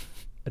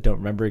 I don't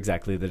remember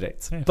exactly the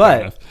dates,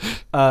 but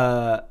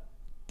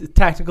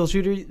tactical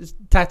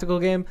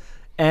game,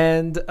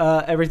 and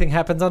everything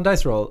happens on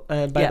dice roll,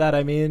 and by that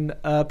I mean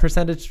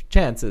percentage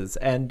chances,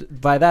 and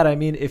by that I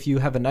mean if you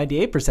have a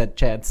 98%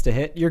 chance to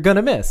hit, you're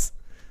gonna miss.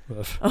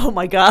 Oh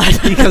my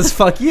god. Because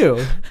fuck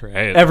you.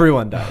 Right.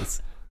 Everyone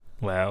does.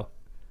 Wow.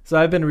 So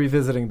I've been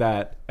revisiting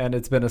that, and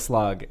it's been a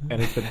slog,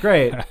 and it's been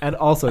great and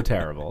also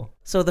terrible.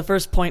 So the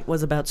first point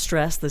was about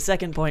stress. The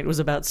second point was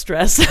about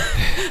stress.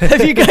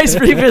 Have you guys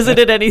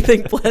revisited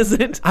anything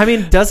pleasant? I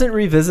mean, doesn't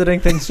revisiting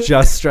things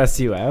just stress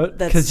you out?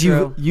 That's Because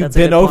true. you've That's a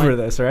been good over point.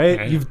 this, right?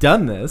 Right. You've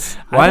done this.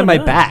 I Why don't am I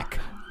know. back?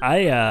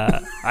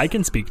 I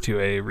can speak to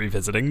a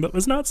revisiting that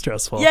was not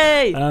stressful.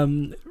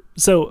 Yay!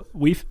 So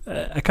we've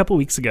a couple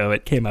weeks ago,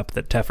 it came up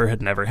that Teffer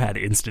had never had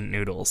instant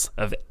noodles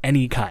of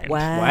any kind.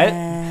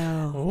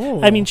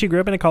 Wow. I mean, she grew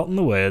up in a cult in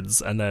the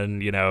woods, and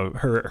then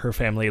her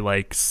family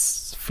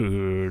likes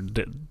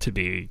food to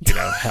be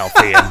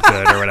healthy and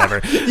good or whatever.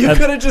 You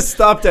could have just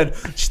stopped at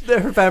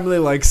her family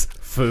likes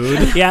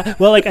food. Yeah,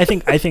 well, like I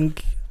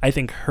think I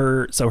think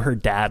her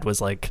dad was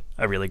like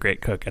a really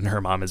great cook and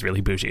her mom is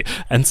really bougie.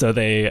 And so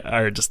they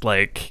are just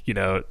like,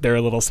 they're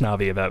a little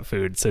snobby about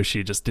food. So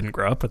she just didn't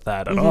grow up with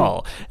that at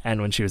all.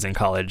 And when she was in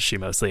college, she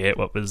mostly ate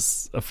what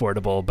was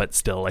affordable, but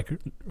still like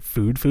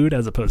food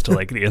as opposed to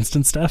like the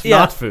instant stuff. Yeah.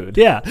 Not food.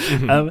 Yeah.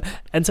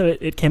 And so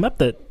it came up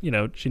that,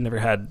 she never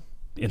had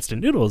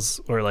instant noodles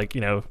or like,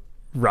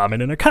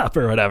 ramen in a cup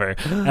or whatever.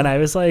 And I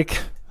was like,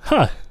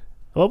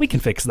 well, we can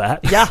fix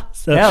that. Yeah.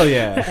 So, Hell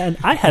yeah. And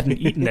I hadn't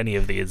eaten any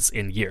of these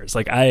in years.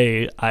 Like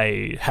I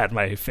had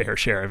my fair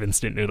share of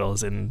instant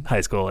noodles in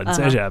high school and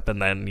Cégep.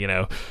 And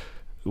then,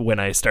 when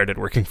I started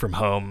working from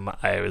home,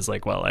 I was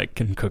like, well, I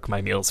can cook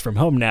my meals from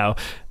home now.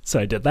 So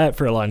I did that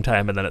for a long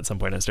time. And then at some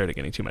point I started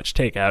getting too much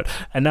takeout.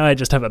 And now I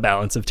just have a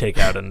balance of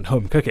takeout and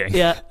home cooking.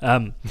 Yeah.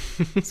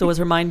 So was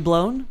her mind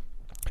blown?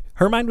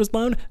 Her mind was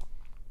blown.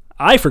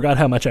 I forgot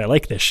how much I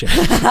like this shit.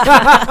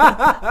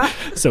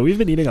 So we've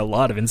been eating a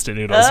lot of instant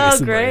noodles Oh,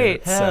 recently.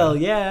 great. Hell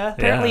yeah.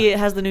 Apparently it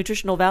has the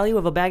nutritional value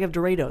of a bag of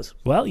Doritos.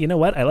 Well, you know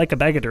what? I like a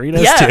bag of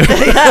Doritos Yeah. too.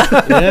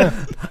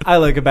 Yeah. I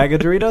like a bag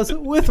of Doritos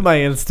with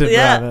my instant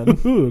Yeah.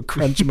 ramen. Ooh,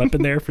 crunch them up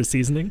in there for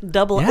seasoning.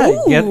 Double.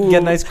 Yeah, Ooh.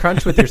 get a nice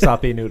crunch with your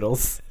soppy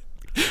noodles.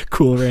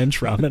 Cool Ranch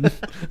ramen.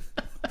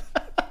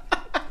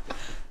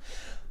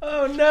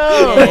 Oh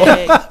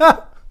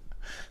no.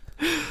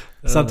 Yay.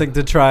 Something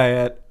to try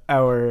at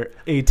hour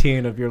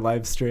 18 of your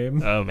live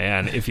stream. Oh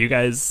man, if you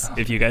guys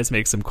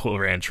make some Cool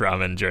Ranch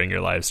ramen during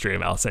your live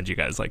stream, I'll send you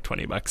guys like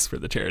 $20 for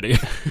the charity.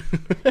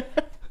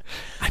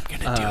 I'm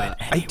gonna do it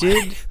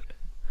anyway.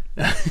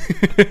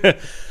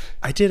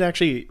 I did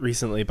actually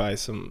recently buy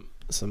some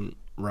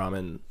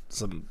ramen,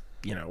 some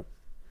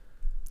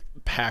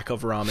pack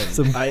of ramen.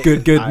 Some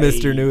good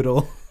Mr.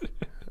 Noodle.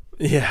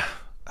 Yeah,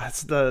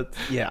 that's but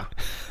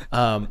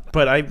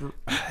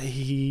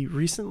he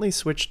recently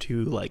switched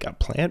to like a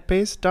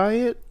plant-based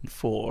diet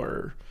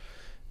for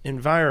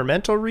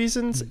environmental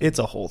reasons. It's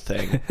a whole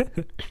thing.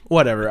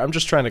 Whatever. I'm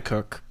just trying to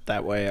cook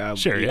that way.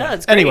 Sure, yeah. Yeah,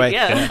 it's great. Anyway,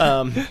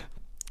 Yeah.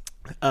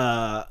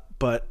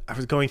 but I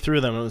was going through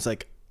them and I was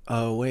like,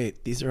 oh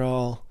wait, these are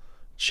all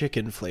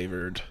chicken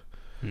flavored.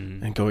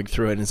 And going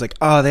through it, and it's like,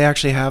 oh, they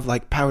actually have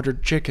like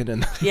powdered chicken in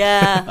them.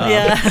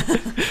 Yeah.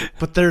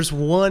 But there's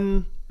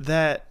one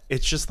that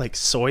it's just like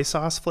soy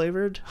sauce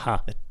flavored. Huh.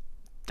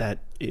 That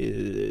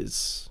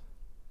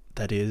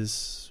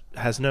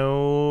has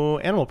no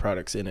animal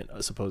products in it,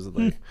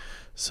 supposedly.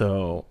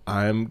 So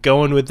I'm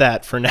going with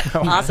that for now.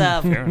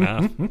 Awesome. Fair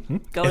enough.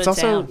 Go It's to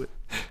also town.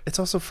 it's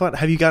also fun.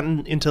 Have you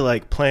gotten into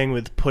like playing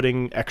with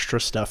putting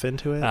extra stuff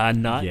into it?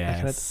 Not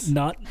Yes.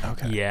 not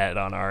Okay. yet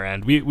on our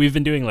end. We've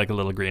been doing like a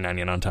little green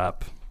onion on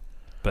top,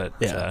 but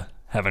Yeah.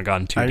 haven't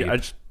gone too deep.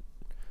 I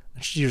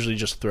usually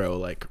just throw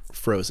like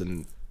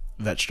frozen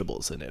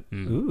vegetables in it,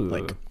 Ooh.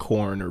 like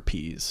corn or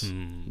peas,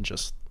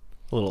 just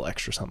a little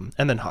extra something,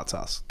 and then hot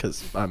sauce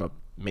because I'm a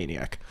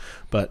maniac.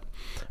 But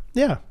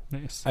yeah,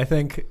 Nice. I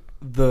think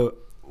the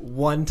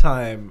one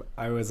time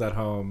I was at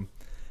home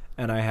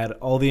and I had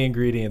all the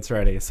ingredients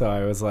ready, so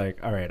I was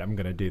like, all right, I'm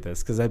going to do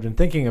this, because I've been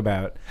thinking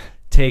about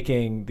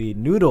taking the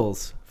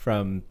noodles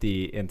from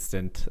the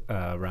instant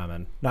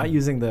ramen, not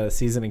using the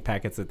seasoning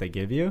packets that they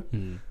give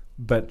you,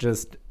 but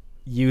just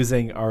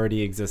using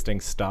already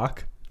existing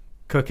stock,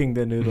 cooking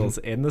the noodles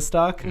in the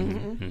stock,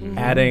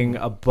 adding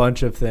a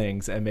bunch of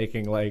things and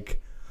making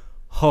like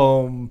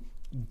home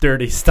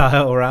dirty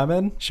style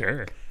ramen.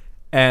 Sure.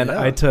 And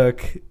Yeah. I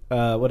took,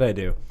 what did I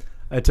do?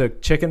 I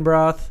took chicken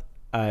broth,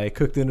 I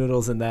cooked the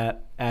noodles in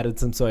that, added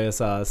some soy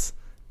sauce,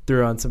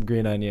 threw on some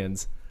green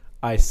onions.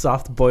 I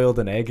soft boiled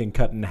an egg and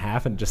cut in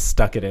half and just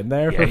stuck it in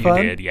there Yeah, for you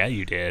fun. did. Yeah,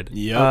 you did.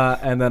 yep.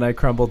 And then I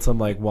crumbled some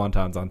like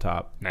wontons on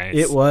top. Nice.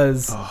 It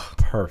was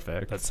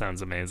perfect. That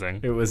sounds amazing.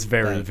 It was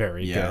very, That-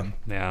 very yeah. good.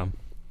 Yeah.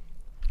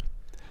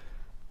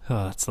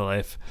 Oh, that's the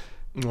life.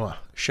 Mwah.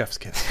 Chef's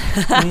kiss.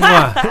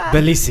 Mwah.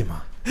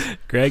 Bellissimo.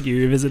 Greg, you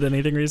revisit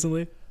anything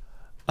recently?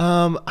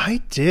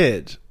 I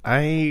did.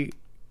 I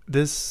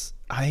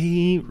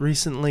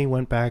recently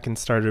went back and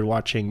started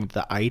watching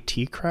the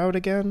IT Crowd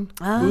again.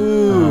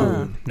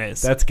 Ah.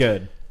 Nice. That's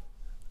good.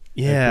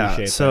 Yeah.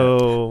 appreciate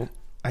So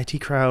IT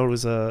Crowd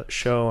was a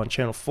show on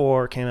Channel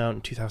 4, came out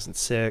in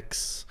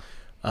 2006.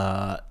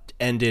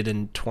 Ended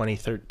in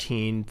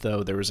 2013,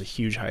 though there was a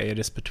huge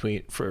hiatus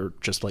for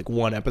just like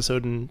one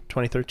episode in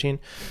 2013.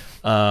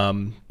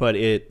 But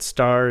it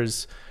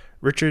stars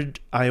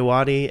Richard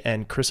Ayoade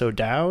and Chris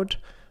O'Dowd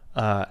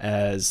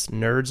as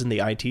nerds in the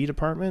IT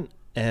department.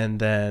 And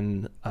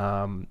then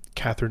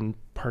Catherine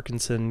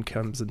Parkinson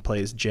comes and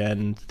plays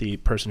Jen, the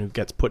person who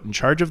gets put in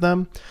charge of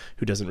them,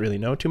 who doesn't really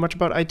know too much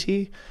about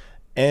IT.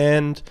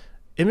 And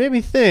it made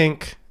me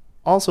think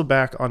also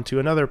back onto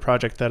another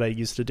project that I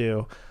used to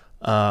do,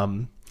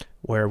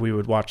 where we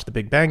would watch The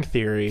Big Bang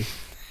Theory,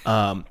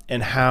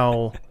 and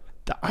how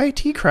the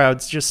IT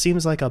Crowds just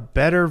seems like a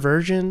better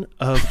version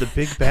of The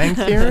Big Bang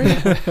Theory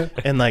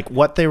and like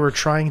what they were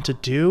trying to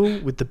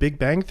do with The Big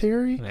Bang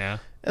Theory. Yeah.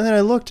 And then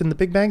I looked, and The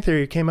Big Bang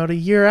Theory came out a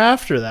year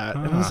after that.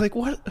 And I was like,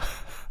 what?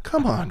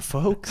 Come on,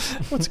 folks.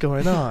 What's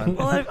going on?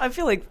 Well, I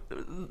feel like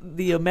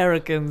the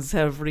Americans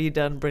have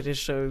redone British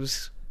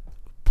shows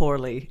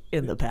poorly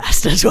in the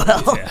past as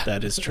well.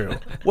 That is true.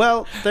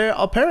 Well, there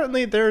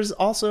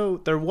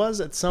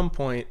was at some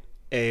point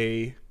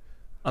a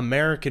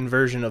American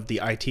version of the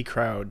IT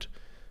Crowd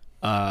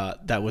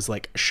that was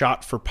like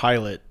shot for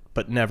pilot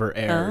but never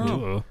aired.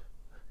 Ooh.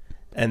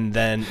 And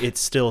then it's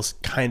still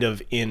kind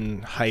of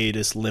in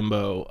hiatus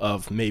limbo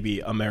of maybe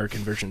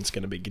American version's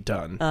going to be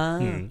done.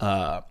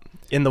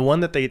 In the one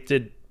that they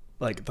did,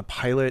 like the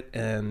pilot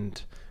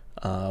and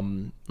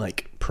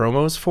like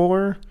promos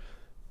for,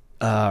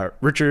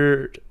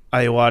 Richard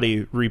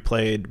Ayoade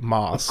replayed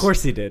Moss. Of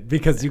course he did,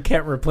 because you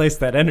can't replace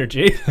that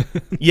energy.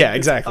 Yeah,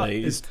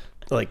 exactly. He's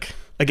like,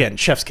 again,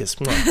 chef's kiss.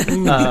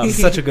 He's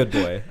such a good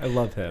boy. I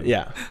love him.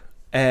 Yeah.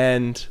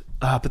 And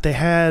but they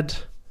had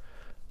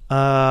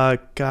a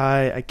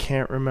guy, I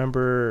can't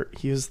remember.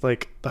 He was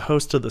like the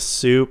host of The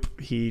Soup.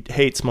 He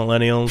hates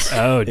millennials.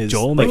 Oh,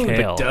 Joel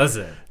McHale.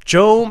 Doesn't.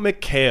 Joe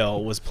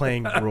McHale was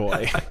playing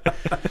Roy.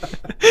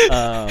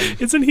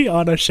 Isn't he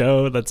on a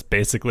show that's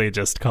basically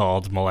just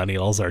called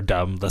Millennials Are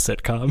Dumb, the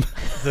sitcom?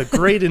 The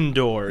Great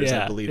Indoors,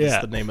 Yeah, I believe, yeah.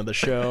 is the name of the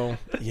show.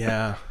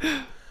 Yeah.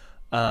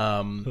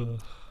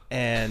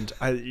 And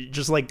I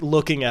just like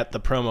looking at the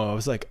promo, I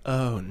was like,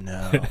 oh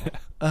no.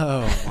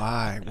 Oh,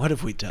 why? What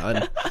have we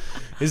done?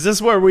 Is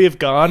this where we have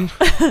gone?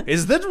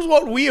 Is this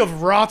what we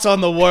have wrought on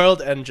the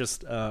world? And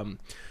just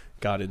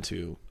got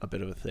into a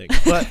bit of a thing.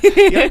 But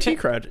the IT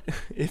Crowd,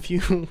 if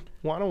you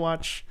want to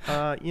watch,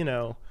 you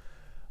know,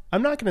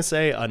 I'm not going to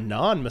say a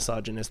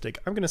non-misogynistic.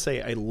 I'm going to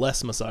say a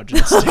less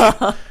misogynistic.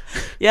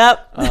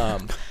 Yep.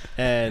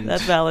 And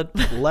That's valid.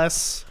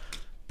 less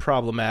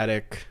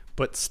problematic,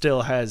 but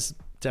still has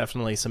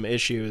definitely some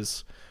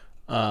issues.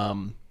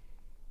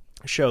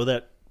 Show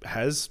that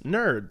has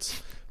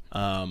nerds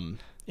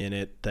in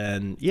it,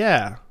 then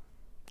yeah,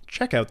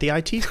 check out the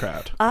IT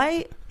Crowd.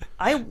 I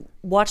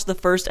watched the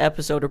first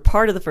episode or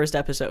part of the first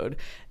episode,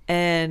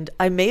 and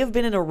I may have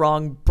been in a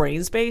wrong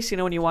brain space. You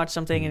know, when you watch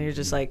something and you're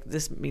just like,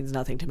 this means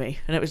nothing to me.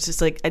 And it was just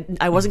like,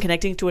 I wasn't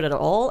connecting to it at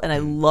all. And I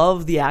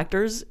love the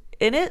actors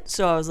in it.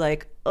 So I was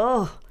like,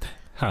 oh,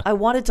 I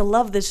wanted to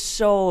love this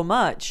so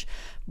much.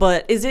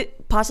 But is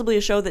it possibly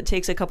a show that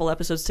takes a couple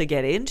episodes to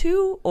get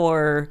into,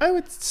 or? I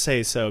would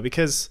say so,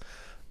 because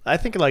I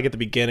think like at the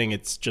beginning,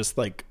 it's just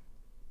like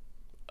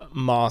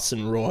Moss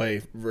and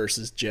Roy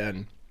versus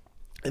Jen.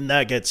 And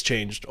that gets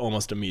changed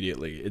almost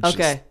immediately. It's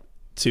Okay.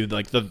 just to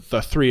like the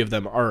three of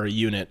them are a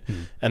unit,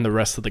 and the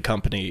rest of the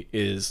company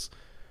is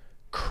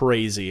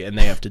crazy, and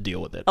they have to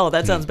deal with it. Oh,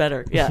 that sounds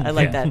better. Yeah, I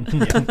like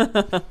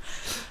that.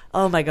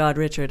 Oh my God,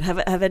 Richard.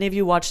 Have any of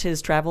you watched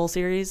his travel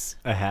series?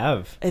 I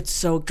have. It's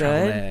so Oh,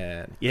 good.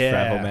 man. Yeah.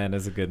 Travel Man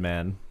is a good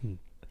man.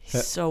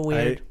 He's so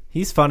weird.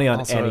 He's funny on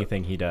Also-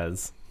 anything he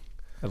does.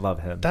 I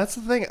love him. That's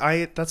the thing.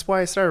 That's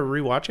why I started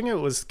rewatching it,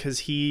 was because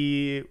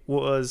he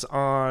was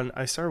on.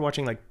 I started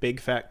watching like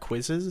Big Fat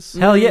Quizzes.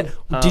 Hell yeah.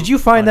 Did you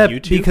find on that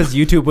YouTube? because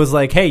YouTube was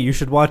like, hey, you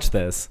should watch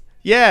this?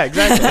 Yeah,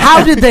 exactly.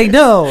 How did they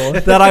know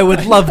that I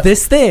would love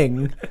this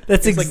thing?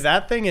 That's It's like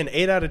that thing, and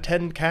 8 out of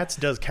 10 cats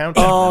does count.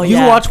 Oh, You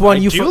yeah. watch one, I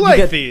you do you like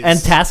get, these. and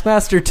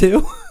Taskmaster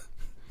too.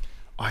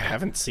 I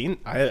haven't seen.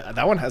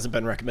 That one hasn't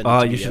been recommended.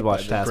 Oh, to you me should yet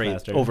watch by the great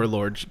Taskmaster.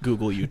 Overlord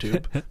Google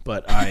YouTube,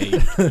 but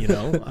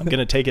I'm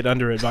gonna take it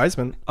under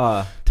advisement.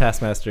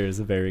 Taskmaster is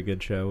a very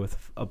good show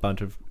with a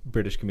bunch of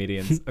British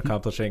comedians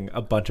accomplishing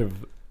a bunch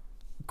of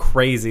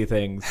crazy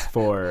things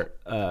for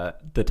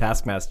the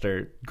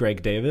Taskmaster,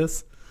 Greg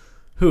Davis,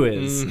 who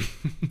is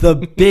the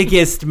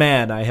biggest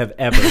man I have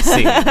ever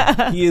seen.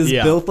 He is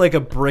Yeah. built like a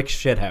brick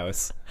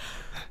shithouse,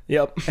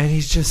 Yep. and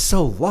he's just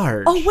so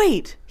large. Oh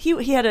wait, he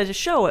had a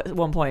show at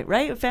one point,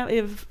 right?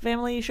 A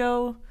family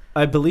show,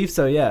 I believe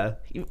so, yeah.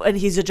 and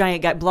he's a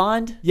giant guy,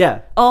 blonde.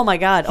 Yeah. Oh my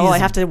God! Oh, He's I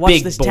have to a watch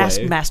big this boy.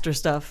 Taskmaster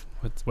stuff.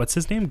 What's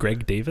his name?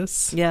 Greg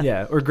Davis? Yeah.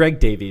 Yeah, or Greg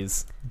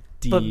Davies.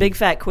 But Big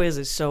Fat Quiz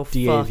is so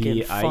fucking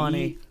D-A-V-I-E.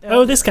 funny.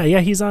 Oh, this guy.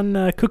 Yeah, he's on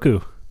Cuckoo.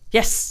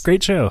 Yes.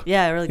 Great show.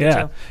 Yeah, really good Yeah.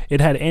 show. It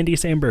had Andy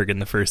Samberg in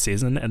the first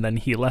season, and then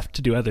he left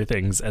to do other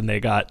things, and they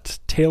got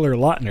Taylor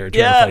Lautner to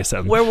Yeah, replace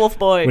him. Werewolf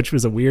Boy. Which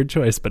was a weird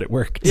choice, but it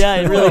worked. Yeah,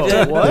 it really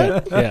did.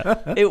 What?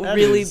 Yeah. It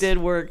really is- did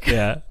work.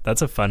 Yeah.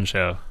 That's a fun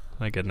show.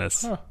 My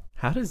goodness.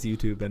 How does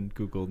YouTube and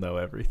Google know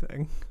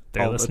everything?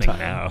 They're all the listening time?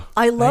 now.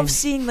 I love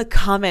seeing the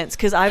comments,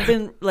 because I've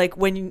been like,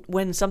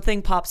 when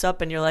something pops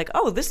up and you're like,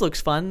 oh, this looks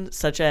fun,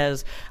 such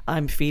as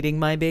I'm feeding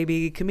my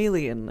baby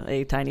chameleon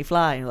a tiny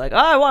fly, and you're like, oh,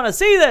 I want to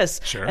see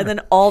this. Sure. And then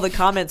all the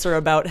comments are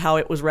about how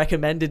it was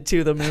recommended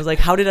to them, and it was like,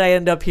 how did I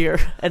end up here,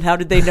 and how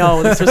did they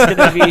know this was going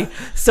to be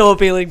so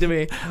appealing to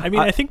me? I mean,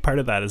 I think part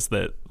of that is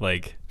that,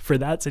 like, for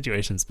that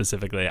situation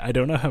specifically, I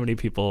don't know how many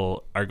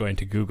people are going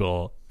to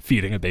Google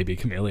feeding a baby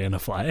chameleon a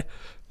fly.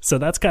 So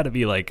that's got to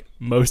be like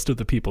most of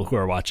the people who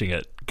are watching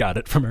it got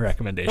it from a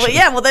recommendation. Well,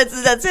 yeah, well, that's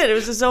it. It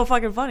was just so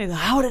fucking funny.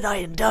 How did I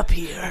end up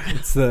here?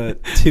 It's the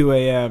 2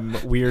 a.m.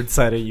 weird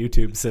side of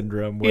YouTube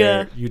syndrome where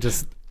Yeah. you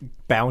just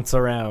bounce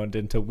around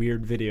into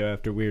weird video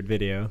after weird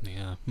video.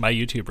 Yeah. My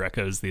YouTube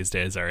recos these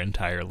days are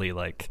entirely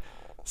like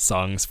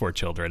songs for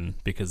children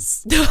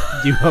because You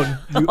own,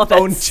 Oh, that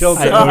own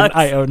children. sucks.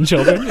 I own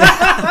children.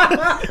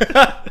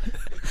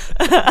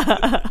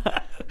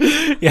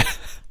 Yeah.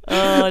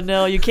 Oh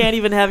no, you can't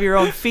even have your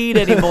own feed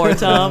anymore,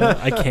 Tom.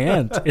 I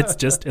can't.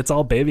 It's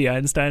all Baby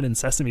Einstein and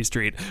Sesame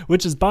Street,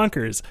 which is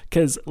bonkers.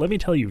 Because let me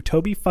tell you,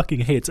 Toby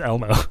fucking hates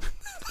Elmo.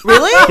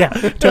 Really?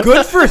 Yeah,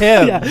 Good for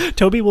him. yeah.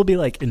 Toby will be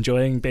like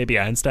enjoying Baby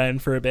Einstein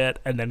for a bit,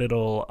 and then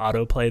it'll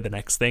autoplay the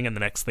next thing, and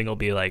the next thing will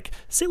be like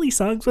silly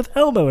songs with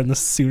Elmo. And as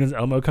soon as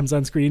Elmo comes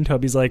on screen,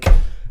 Toby's like,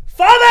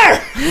 "Father,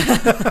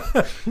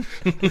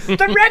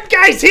 the red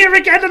guy's here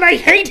again, and I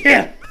hate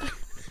him."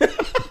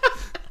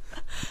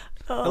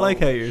 I like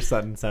how your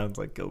son sounds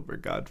like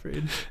Gilbert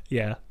Gottfried.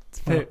 Yeah,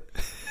 Hey,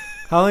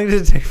 how long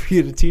did it take for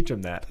you to teach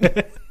him that?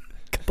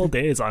 couple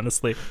days,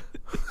 honestly.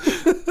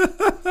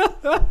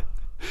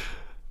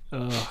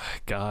 Oh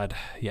God,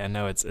 yeah,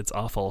 no, it's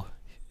awful.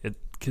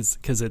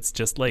 Because it's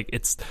just like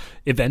it's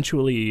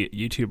eventually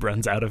YouTube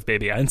runs out of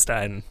Baby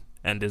Einstein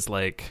and is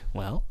like,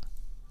 well,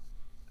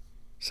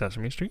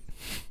 Sesame Street,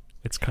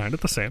 it's kind of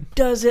the same.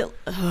 Does it?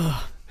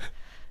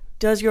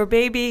 Does your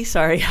baby?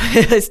 Sorry,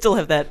 I still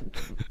have that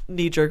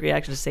knee-jerk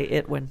reaction to say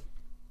it when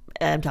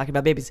I'm talking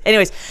about babies.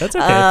 Anyways, That's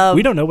okay.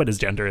 We don't know what his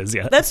gender is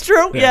yet. that's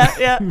true.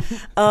 Yeah.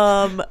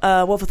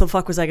 What the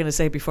fuck was I going to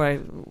say before I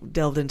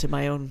delved into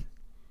my own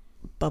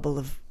bubble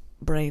of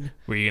brain?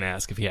 Were you gonna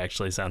ask if he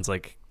actually sounds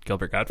like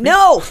Gilbert Gottfried?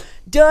 No.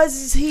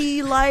 Does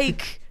he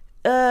like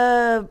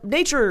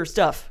nature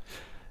stuff?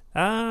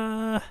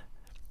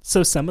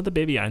 So some of the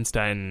Baby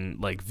Einstein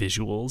like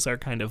visuals are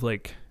kind of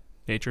like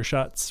nature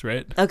shots,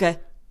 right? Okay.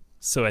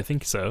 So I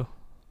think so.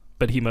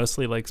 But he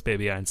mostly likes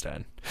Baby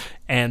Einstein.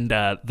 And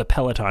the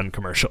Peloton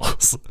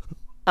commercials.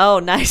 Oh,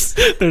 nice.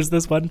 There's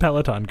this one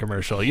Peloton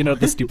commercial. You know,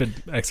 the stupid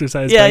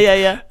exercise Yeah,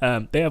 bike? yeah.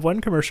 They have one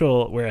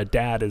commercial where a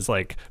dad is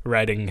like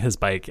riding his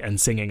bike and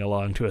singing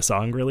along to a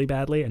song really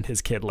badly, and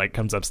his kid like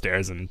comes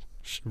upstairs and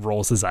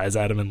rolls his eyes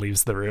at him and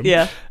leaves the room.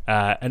 Yeah.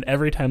 And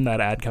every time that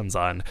ad comes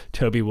on,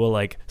 Toby will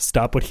like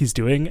stop what he's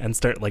doing and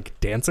start like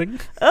dancing.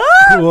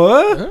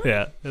 What?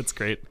 Yeah, it's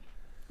great.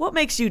 What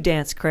makes you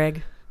dance,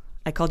 Craig?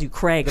 I called you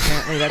Craig,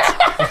 apparently.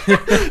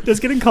 That's Does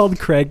getting called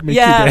Craig make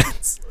Yeah. you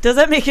dance? Does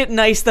that make it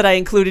nice that I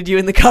included you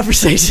in the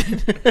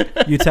conversation?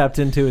 You tapped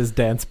into his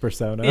dance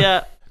persona.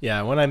 Yeah.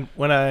 Yeah, when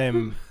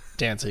I'm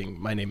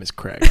dancing, my name is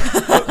Craig.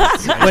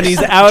 When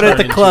he's out at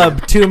the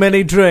club, too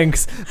many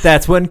drinks,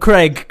 that's when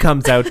Craig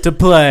comes out to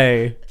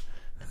play.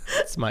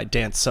 It's my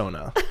dance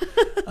sona.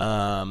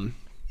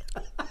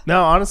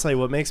 No, honestly,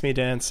 what makes me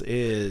dance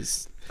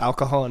is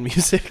alcohol and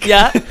music.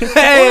 Yeah.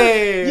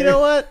 Hey! You know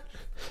what?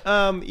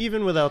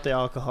 Even without the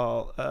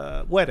alcohol,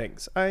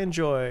 weddings. I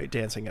enjoy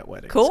dancing at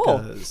weddings. Cool.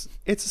 Because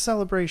it's a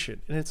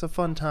celebration and it's a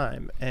fun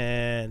time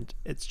and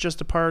it's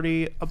just a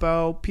party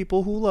about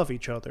people who love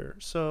each other.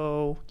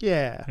 So,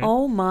 yeah.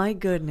 Oh my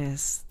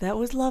goodness. That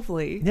was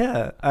lovely.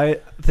 Yeah, I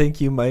think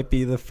you might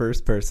be the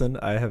first person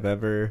I have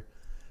ever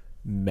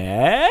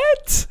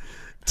met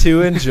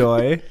to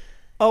enjoy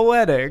a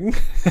wedding.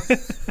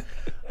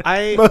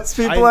 Most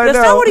people I That's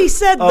know not what he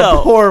said, though.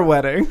 abhor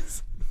weddings.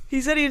 He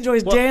said he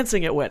enjoys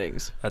dancing at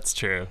weddings. That's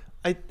true.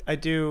 I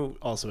do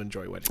also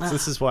enjoy weddings.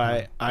 This is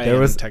why I There am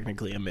was-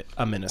 technically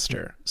a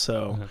minister.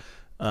 So,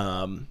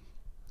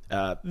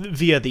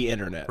 via the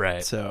internet.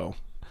 Right. So,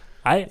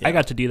 I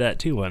got to do that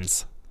too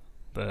once.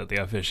 The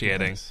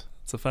officiating. Nice.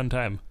 It's a fun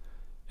time.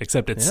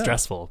 Except it's Yeah.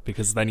 stressful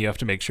because then you have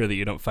to make sure that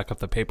you don't fuck up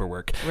the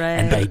paperwork. Right.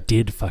 And I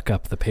did fuck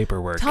up the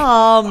paperwork.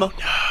 Tom.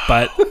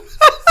 But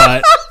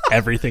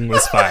everything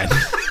was fine.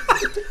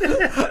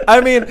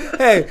 I mean,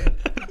 hey,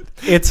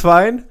 it's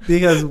fine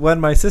because when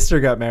my sister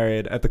got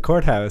married at the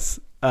courthouse,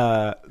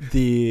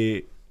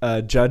 the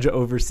judge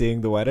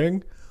overseeing the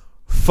wedding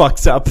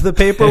fucked up the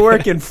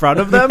paperwork in front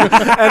of them,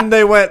 and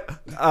they went,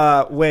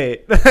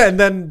 wait. And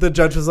then the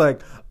judge was like,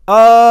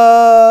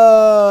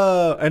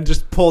 oh, and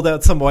just pulled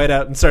out some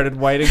whiteout and started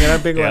whiting it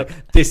up, being Yep.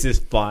 like, this is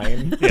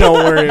fine.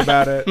 Don't worry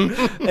about it.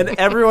 And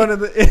everyone in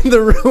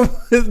the room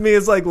with me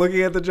is like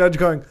looking at the judge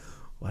going,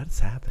 what's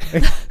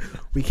happening?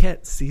 We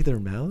can't see their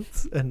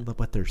mouths and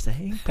what they're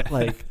saying, but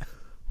like,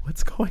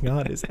 what's going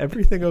on? Is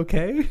everything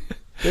okay?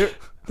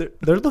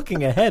 They're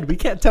looking ahead. We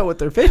can't tell what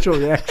their facial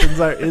reactions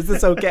are. Is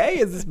this okay?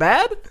 Is this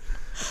bad?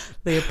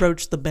 They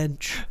approached the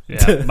bench.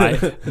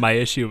 Yeah, my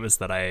issue was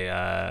that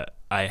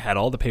I had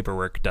all the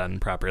paperwork done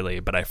properly,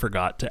 but I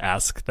forgot to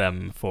ask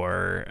them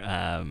for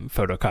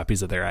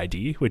photocopies of their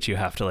ID, which you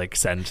have to like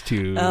send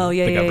to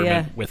the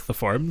government with the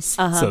forms,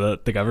 so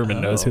that the government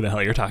knows who the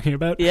hell you're talking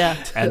about.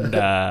 Yeah. And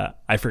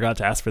I forgot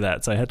to ask for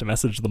that, so I had to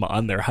message them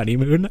on their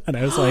honeymoon, and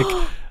I was like,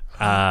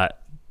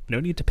 no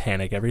need to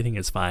panic. Everything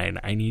is fine.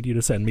 I need you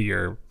to send me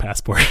your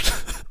passport.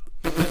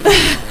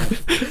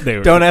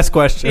 Don't ask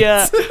questions.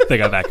 Yeah. They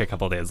got back a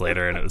couple days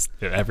later, and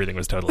everything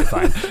was totally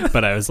fine.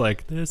 But I was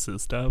like, "This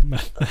is dumb.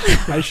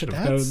 I should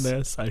have known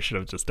this. I should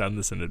have just done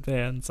this in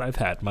advance. I've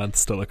had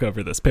months to look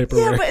over this Yeah,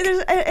 paperwork." but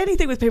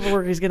anything with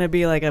paperwork is going to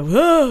be like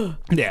a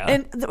Yeah.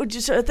 And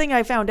just a thing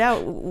I found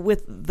out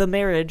with the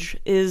marriage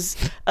is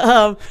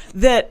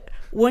that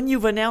when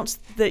you've announced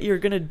that you're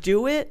going to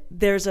do it,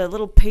 there's a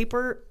little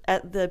paper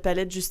at the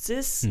Palais de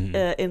Justice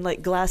in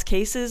like glass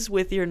cases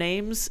with your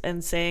names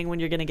and saying when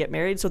you're going to get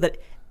married, so that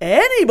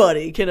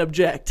anybody can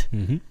object.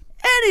 Mm-hmm.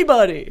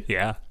 Anybody.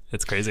 Yeah,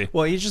 it's crazy.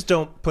 Well, you just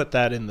don't put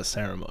that in the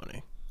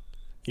ceremony.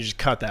 You just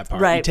cut that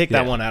part. Right. You take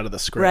that Yeah. one out of the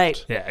script.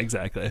 Right. Yeah,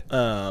 exactly.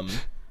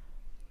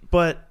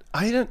 But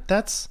I don't.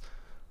 That's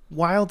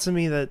wild to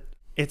me that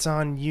it's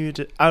on you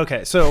to.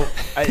 Okay, so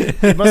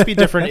it must be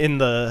different in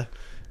the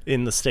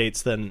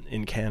States than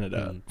in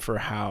Canada for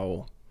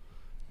how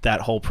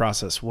that whole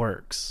process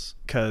works.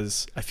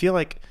 Because I feel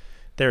like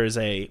there is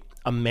a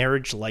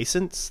marriage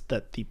license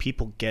that the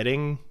people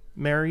getting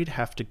married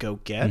have to go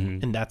get,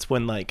 and that's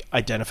when like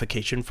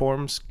identification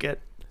forms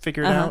get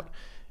figured out,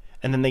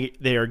 and then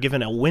they are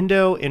given a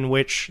window in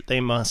which they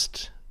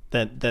must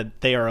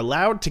that they are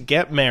allowed to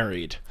get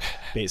married,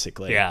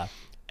 basically. Yeah.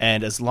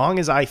 And as long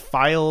as I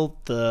file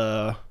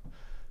the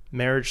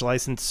marriage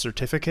license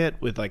certificate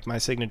with like my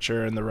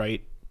signature and the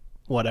right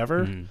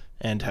whatever,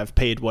 and have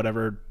paid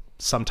whatever,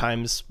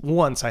 sometimes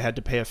once I had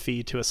to pay a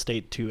fee to a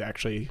state to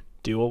actually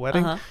do a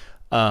wedding.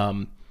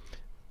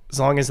 As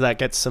long as that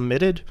gets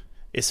submitted,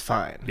 is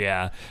fine.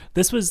 Yeah,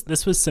 this was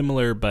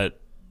similar, but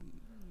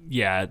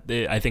yeah,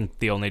 I think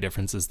the only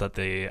difference is that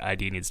the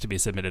ID needs to be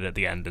submitted at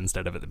the end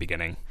instead of at the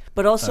beginning.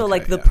 But also, Okay,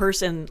 like the yeah.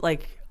 person,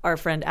 like our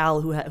friend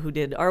Al, who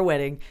did our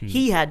wedding,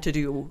 he had to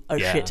do a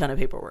Yeah. shit ton of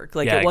paperwork.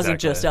 Like Yeah, it wasn't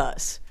exactly. just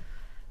us.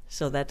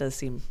 So that does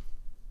seem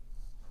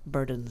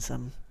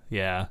burdensome.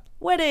 Yeah.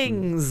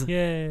 Weddings.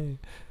 Yay.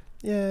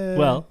 Yeah.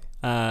 Well,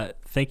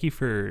 thank you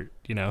for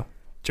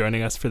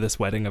joining us for this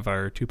wedding of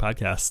our two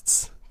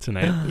podcasts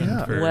tonight.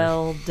 Yeah. For-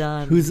 Well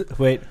done. Who's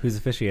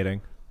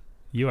officiating?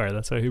 you are.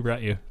 That's who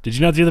brought you. Did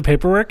you not do the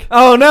paperwork?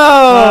 Oh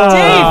no,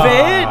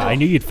 David! I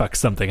knew you'd fuck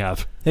something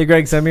up. Hey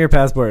Greg, send me your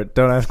passport.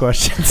 Don't ask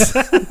questions.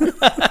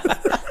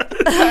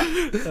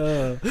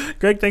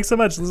 Greg, thanks so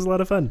much. This is a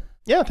lot of fun.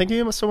 Yeah, thank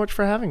you so much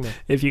for having me.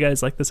 If you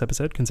guys like this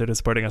episode, consider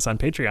supporting us on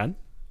Patreon.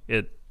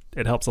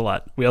 It helps a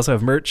lot. We also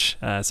have merch,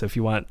 so if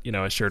you want,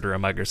 a shirt or a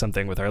mug or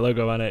something with our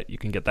logo on it, you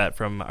can get that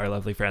from our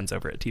lovely friends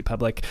over at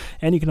TeePublic.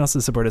 And you can also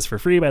support us for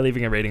free by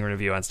leaving a rating and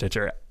review on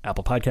Stitcher,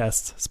 Apple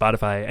Podcasts,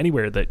 Spotify,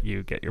 anywhere that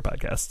you get your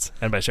podcasts,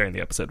 and by sharing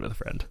the episode with a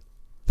friend.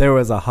 There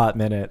was a hot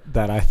minute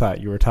that I thought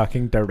you were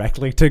talking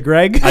directly to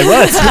Greg. I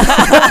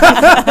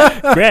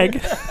was. Greg,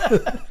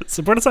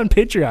 support us on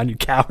Patreon, you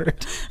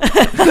coward.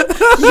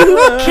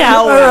 You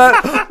coward.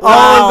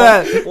 All of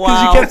that because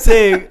Wow. you kept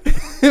saying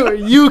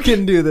you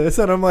can do this,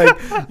 and I'm like,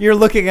 you're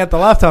looking at the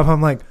laptop.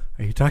 I'm like,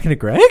 are you talking to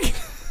Greg?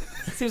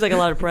 Seems like a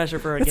lot of pressure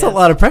for a That's guest. a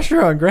lot of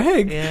pressure on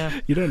Greg. Yeah.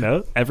 You don't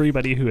know?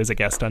 Everybody who is a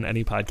guest on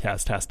any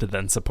podcast has to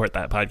then support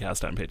that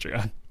podcast on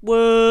Patreon.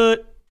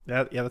 What?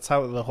 That's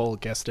how the whole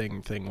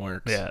guesting thing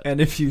works. Yeah. And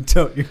if you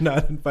don't, you're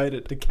not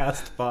invited to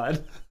Cast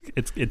Pod.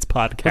 It's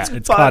podcast.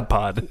 It's pod? Cod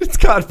Pod. It's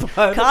Cod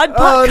Pod. Cod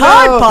Oh, Pod. no.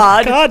 Cod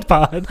Pod. Cod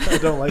Pod. I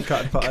don't like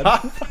Cod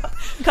Pod.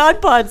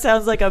 Cod Pod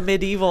sounds like a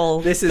medieval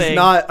This is thing.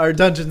 not our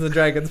Dungeons and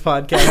Dragons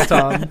podcast,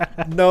 Tom.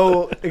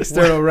 No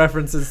external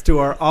references to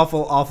our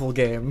awful, awful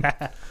game.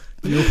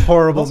 You I'm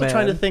horrible also man.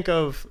 trying to think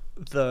of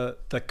the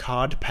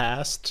cod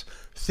past.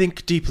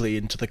 Think deeply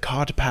into the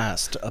cod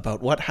past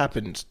about what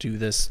happened to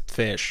this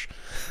fish.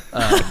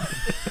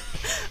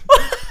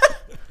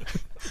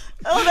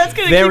 Oh, that's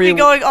going to keep Very- me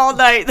going all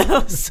night.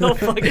 That was so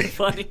fucking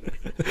funny.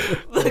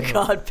 The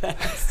Cod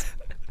Pass.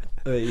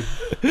 Hey.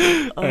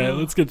 All right,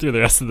 let's get through the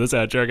rest of this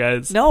outro,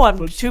 guys. No,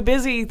 I'm too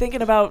busy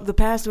thinking about the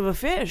past of a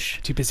fish.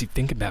 Too busy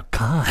thinking about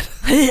cod.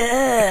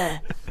 Yeah.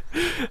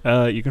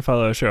 You can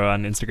follow our show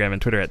on Instagram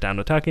and Twitter at Down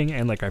with Talking,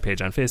 and like our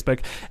page on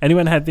Facebook.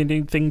 Anyone have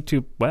anything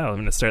to... Wow, I'm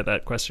going to start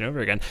that question over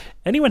again.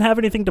 Anyone have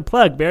anything to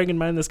plug? Bearing in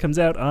mind this comes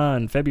out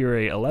on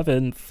February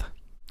 11th.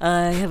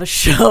 I have a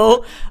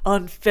show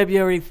on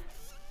February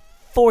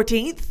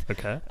 14th.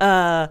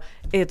 Okay.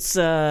 It's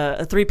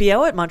a 3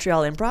 p.m. at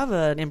Montreal Improv,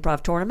 an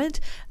improv tournament.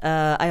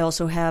 I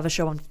also have a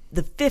show on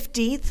the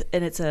 15th,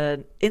 and it's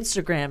an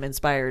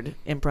Instagram-inspired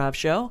improv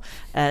show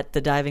at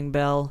the Diving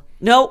Bell.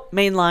 No,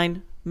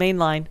 Mainline.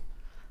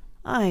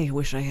 I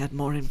wish I had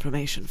more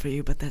information for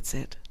you, but that's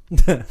it.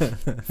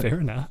 Fair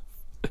enough.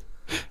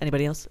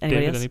 Anybody else?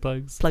 David, any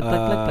plugs?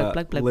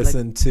 Plug.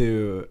 Listen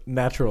to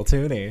Natural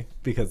Toonie,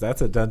 because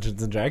that's a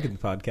Dungeons and Dragons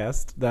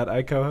podcast that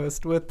I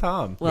co-host with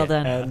Tom. Well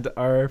done. And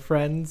our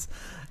friends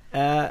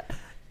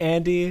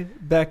Andy,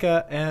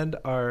 Becca, and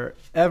our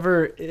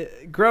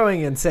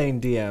ever-growing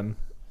insane DM,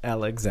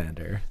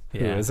 Alexander, who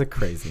Yeah. is a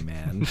crazy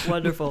man.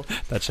 Wonderful.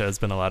 That show's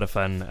been a lot of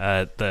fun.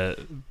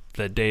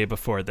 The day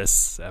before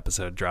this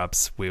episode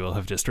drops, we will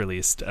have just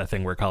released a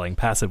thing we're calling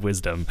Passive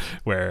Wisdom,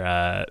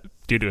 where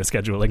due to a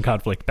scheduling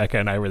conflict, Becca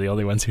and I were the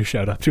only ones who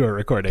showed up to a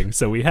recording.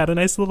 So we had a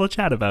nice little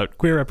chat about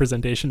queer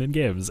representation in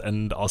games,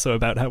 and also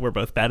about how we're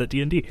both bad at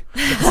D&D.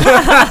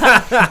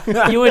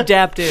 You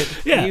adapted.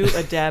 Yeah. You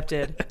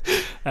adapted.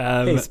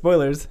 Hey,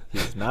 spoilers,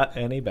 he's not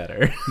any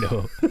better.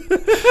 No.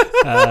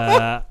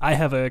 I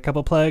have a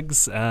couple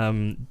plugs.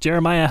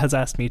 Jeremiah has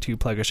asked me to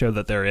plug a show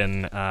that they're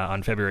in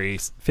on February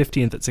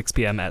 15th at 6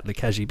 p.m. at Le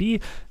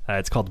KGB.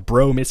 It's called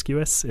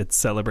Bromiscuous. It's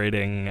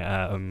celebrating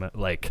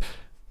like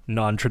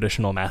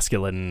non-traditional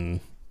masculine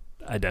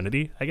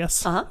identity, I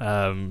guess.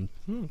 Uh-huh.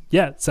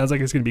 Yeah, sounds like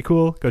it's going to be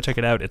cool. Go check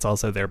it out. It's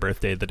also their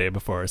birthday the day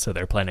before, so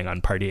they're planning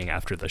on partying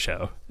after the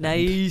show.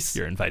 Nice.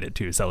 You're invited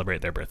to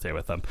celebrate their birthday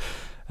with them.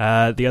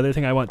 The other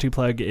thing I want to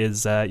plug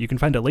is you can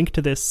find a link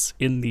to this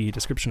in the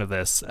description of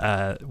this.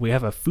 We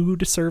have a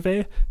food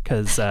survey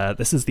because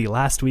this is the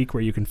last week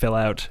where you can fill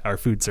out our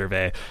food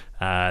survey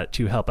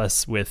to help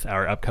us with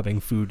our upcoming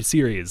food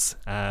series.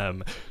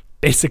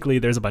 Basically,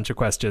 there's a bunch of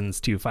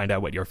questions to find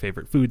out what your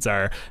favorite foods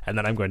are, and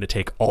then I'm going to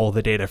take all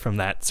the data from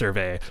that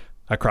survey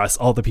across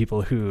all the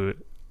people who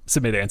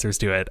submit answers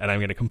to it, and I'm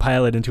going to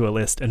compile it into a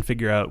list and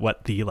figure out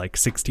what the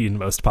 16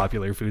 most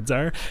popular foods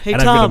are. Hey,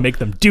 and I'm going to Tom. make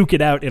them duke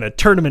it out in a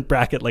tournament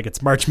bracket like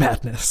it's March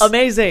Madness.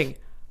 Amazing.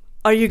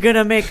 Are you going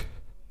to make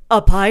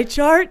a pie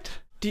chart?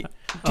 Do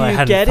I you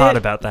hadn't get thought it?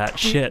 about that.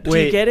 Shit. Do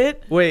you get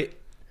it? Wait,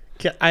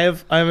 I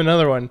have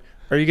another one.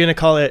 Are you gonna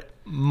call it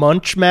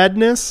Munch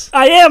Madness?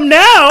 I am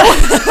now.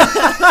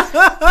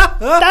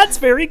 That's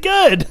very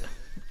good.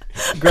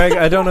 Greg,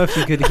 I don't know if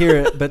you could hear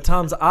it, but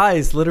Tom's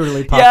eyes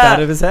literally popped Yeah.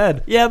 out of his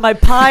head. Yeah, my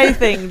pie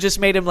thing just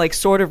made him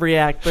sort of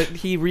react, but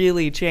he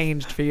really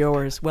changed for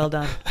yours. Well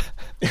done.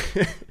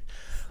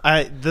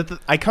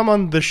 I come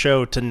on the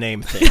show to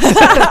name things.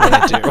 That's what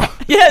I do.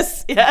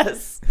 Yes.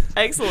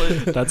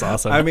 Excellent. That's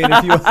awesome. I mean,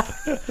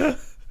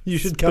 if you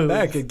should come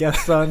back and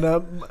guest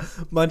on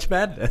Munch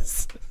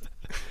Madness.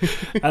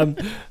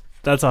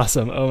 That's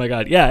awesome. Oh my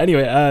god. Yeah,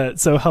 anyway,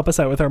 so help us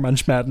out with our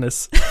Munch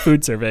Madness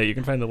food survey. You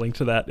can find the link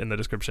to that in the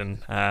description.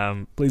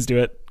 Please do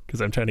it,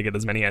 because I'm trying to get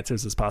as many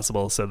answers as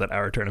possible so that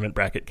our tournament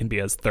bracket can be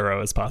as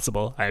thorough as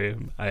possible. I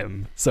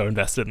am so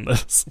invested in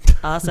this.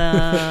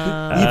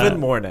 Awesome. Even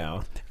more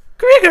now.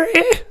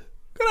 Gregory!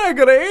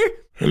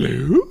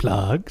 Hello?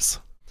 Plugs?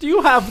 Do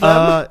you have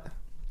them?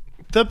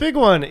 The big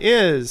one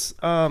is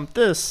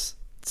this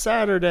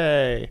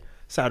Saturday.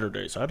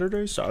 September. Sorry,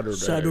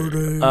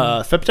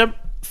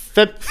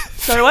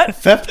 what?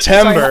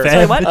 September.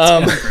 Sorry, what?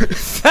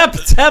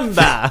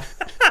 September.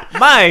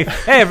 My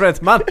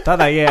favorite month of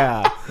the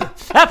year.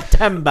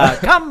 September.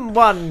 Come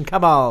one,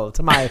 come all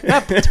to my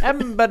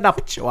September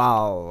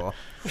nuptial.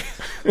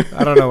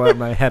 I don't know where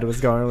my head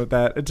was going with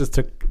that. It just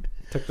took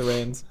the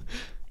reins.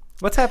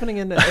 What's happening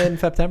in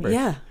September?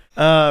 Yeah.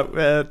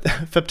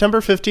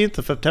 September 15th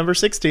to September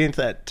 16th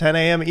at 10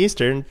 a.m.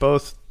 Eastern,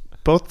 both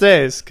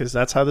days, because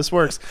that's how this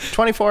works.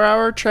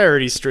 24-hour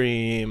charity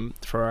stream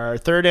for our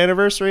 3rd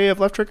anniversary of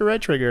Left Trigger,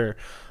 Right Trigger,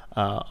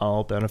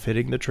 all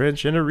benefiting the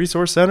Transgender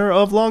Resource Center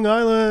of Long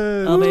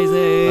Island.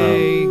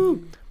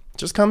 Amazing.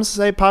 Just come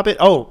say pop it.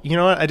 Oh, you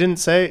know what? I didn't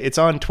say it's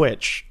on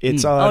Twitch.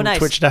 It's on nice.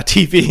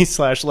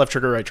 twitch.tv/Left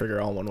Trigger, Right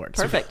Trigger, all one word.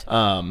 Perfect.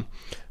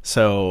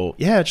 So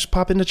yeah, just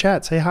pop into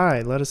chat, say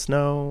hi, let us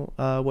know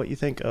what you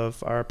think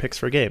of our picks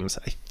for games.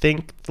 I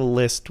think the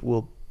list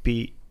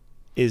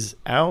is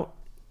out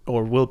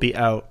or will be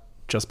out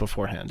just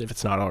beforehand if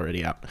it's not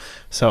already out.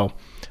 So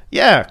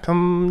yeah,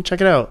 come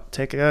check it out.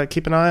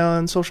 Keep an eye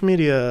on social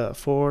media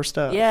for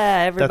stuff.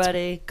 Yeah,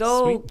 everybody.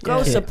 Go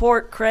Yeah.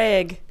 support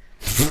Craig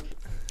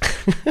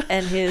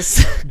and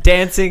his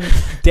Dancing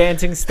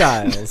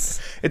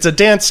styles. It's a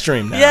dance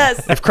stream now.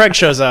 Yes. If Craig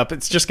shows up,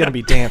 it's just going to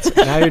be dancing.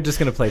 Now you're just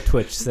going to play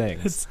Twitch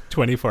Sings. It's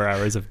 24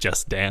 hours of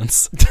just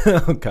dance.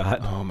 Oh,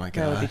 God. Oh my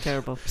That would be god.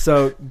 terrible.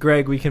 So,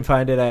 Greg, we can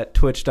find it at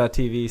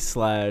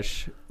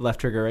twitch.tv/Left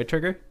Trigger, Right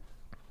Trigger.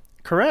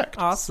 Correct.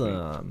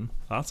 Awesome.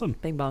 Awesome.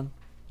 Bing bong.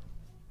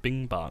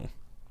 Bing bong.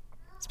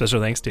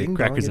 Special thanks to Bing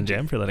Crackers bong and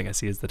Jam for letting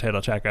us use the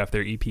title track off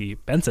their EP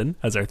Benson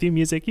as our theme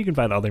music. You can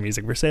find all their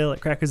music for sale at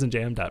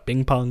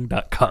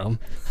crackersandjam.bingpong.com.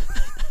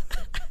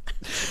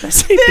 Wait a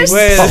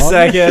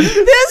second.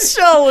 This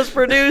show was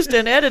produced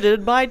and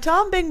edited by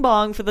Tom Bing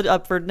Bong for the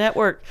Upford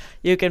Network.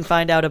 You can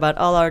find out about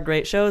all our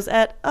great shows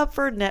at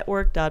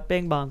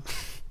upfordnetwork.bingbong.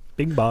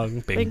 Bing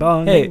bong, bing Bing-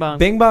 bong. Hey, Bing Bong.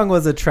 Bing Bong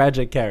was a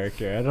tragic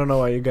character. I don't know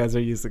why you guys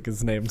are using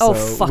his name Oh,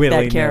 so fuck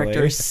willy-nilly. that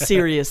character.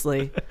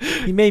 Seriously.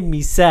 He made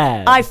me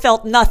sad. I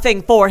felt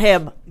nothing for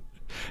him.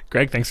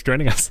 Greg, thanks for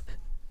joining us.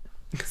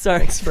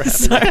 Sorry.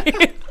 Sorry.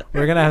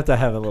 We're going to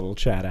have a little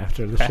chat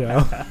after the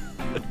show.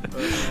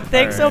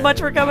 Thanks so much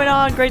for coming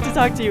on. Great to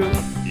talk to you.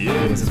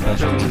 It's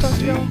special to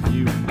see you.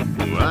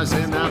 I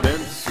say now,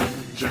 Benson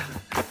Joe,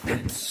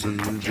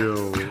 Benson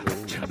Joe,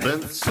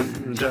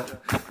 Benson Joe,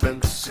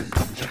 Benson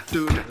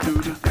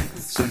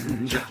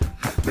Joe,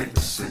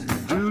 Benson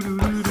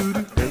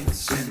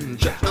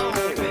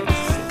Joe.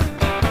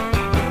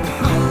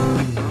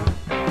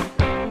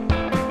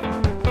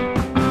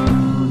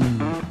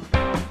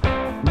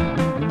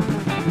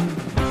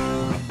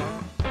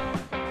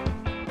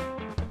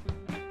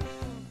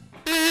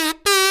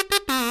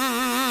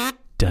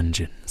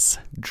 Dungeons,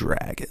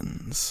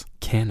 Dragons,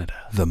 Canada,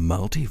 the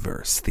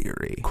multiverse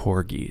theory,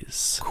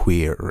 corgis,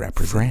 queer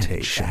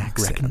representation, French,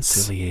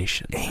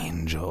 reconciliation,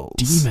 angels,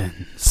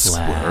 demons,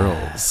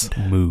 squirrels,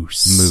 land,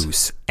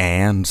 moose,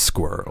 and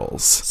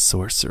squirrels,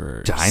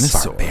 sorcerers,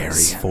 dinosaurs,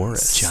 barbarians,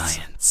 forests,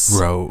 giants,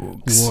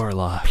 rogues,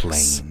 warlocks,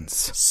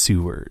 plains,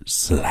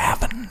 sewers,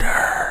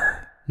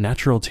 lavender.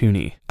 Natural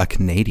Toonie, a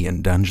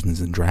Canadian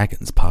Dungeons &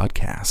 Dragons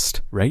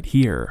podcast. right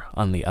here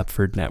on the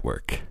Upford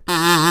Network.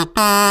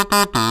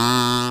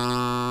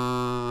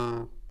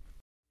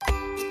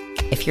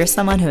 If you're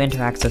someone who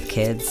interacts with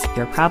kids,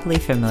 you're probably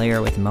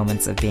familiar with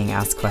moments of being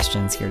asked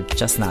questions you're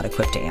just not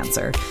equipped to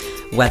answer.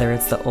 Whether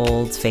it's the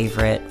old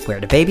favorite, where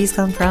do babies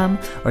come from,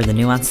 or the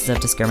nuances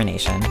of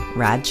discrimination,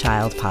 Rad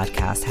Child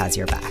Podcast has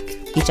your back.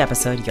 Each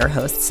episode, your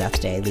host,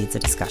 Seth Day, leads a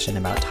discussion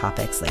about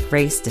topics like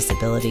race,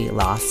 disability,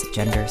 loss,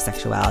 gender,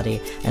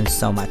 sexuality, and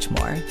so much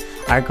more.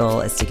 Our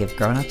goal is to give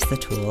grown-ups the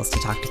tools to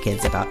talk to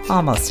kids about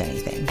almost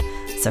anything.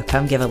 So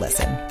come give a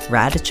listen.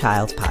 Rad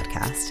Child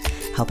Podcast,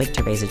 helping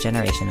to raise a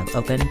generation of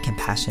open,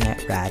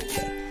 compassionate, rad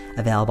kids.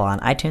 Available on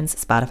iTunes,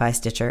 Spotify,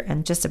 Stitcher,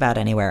 and just about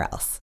anywhere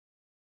else.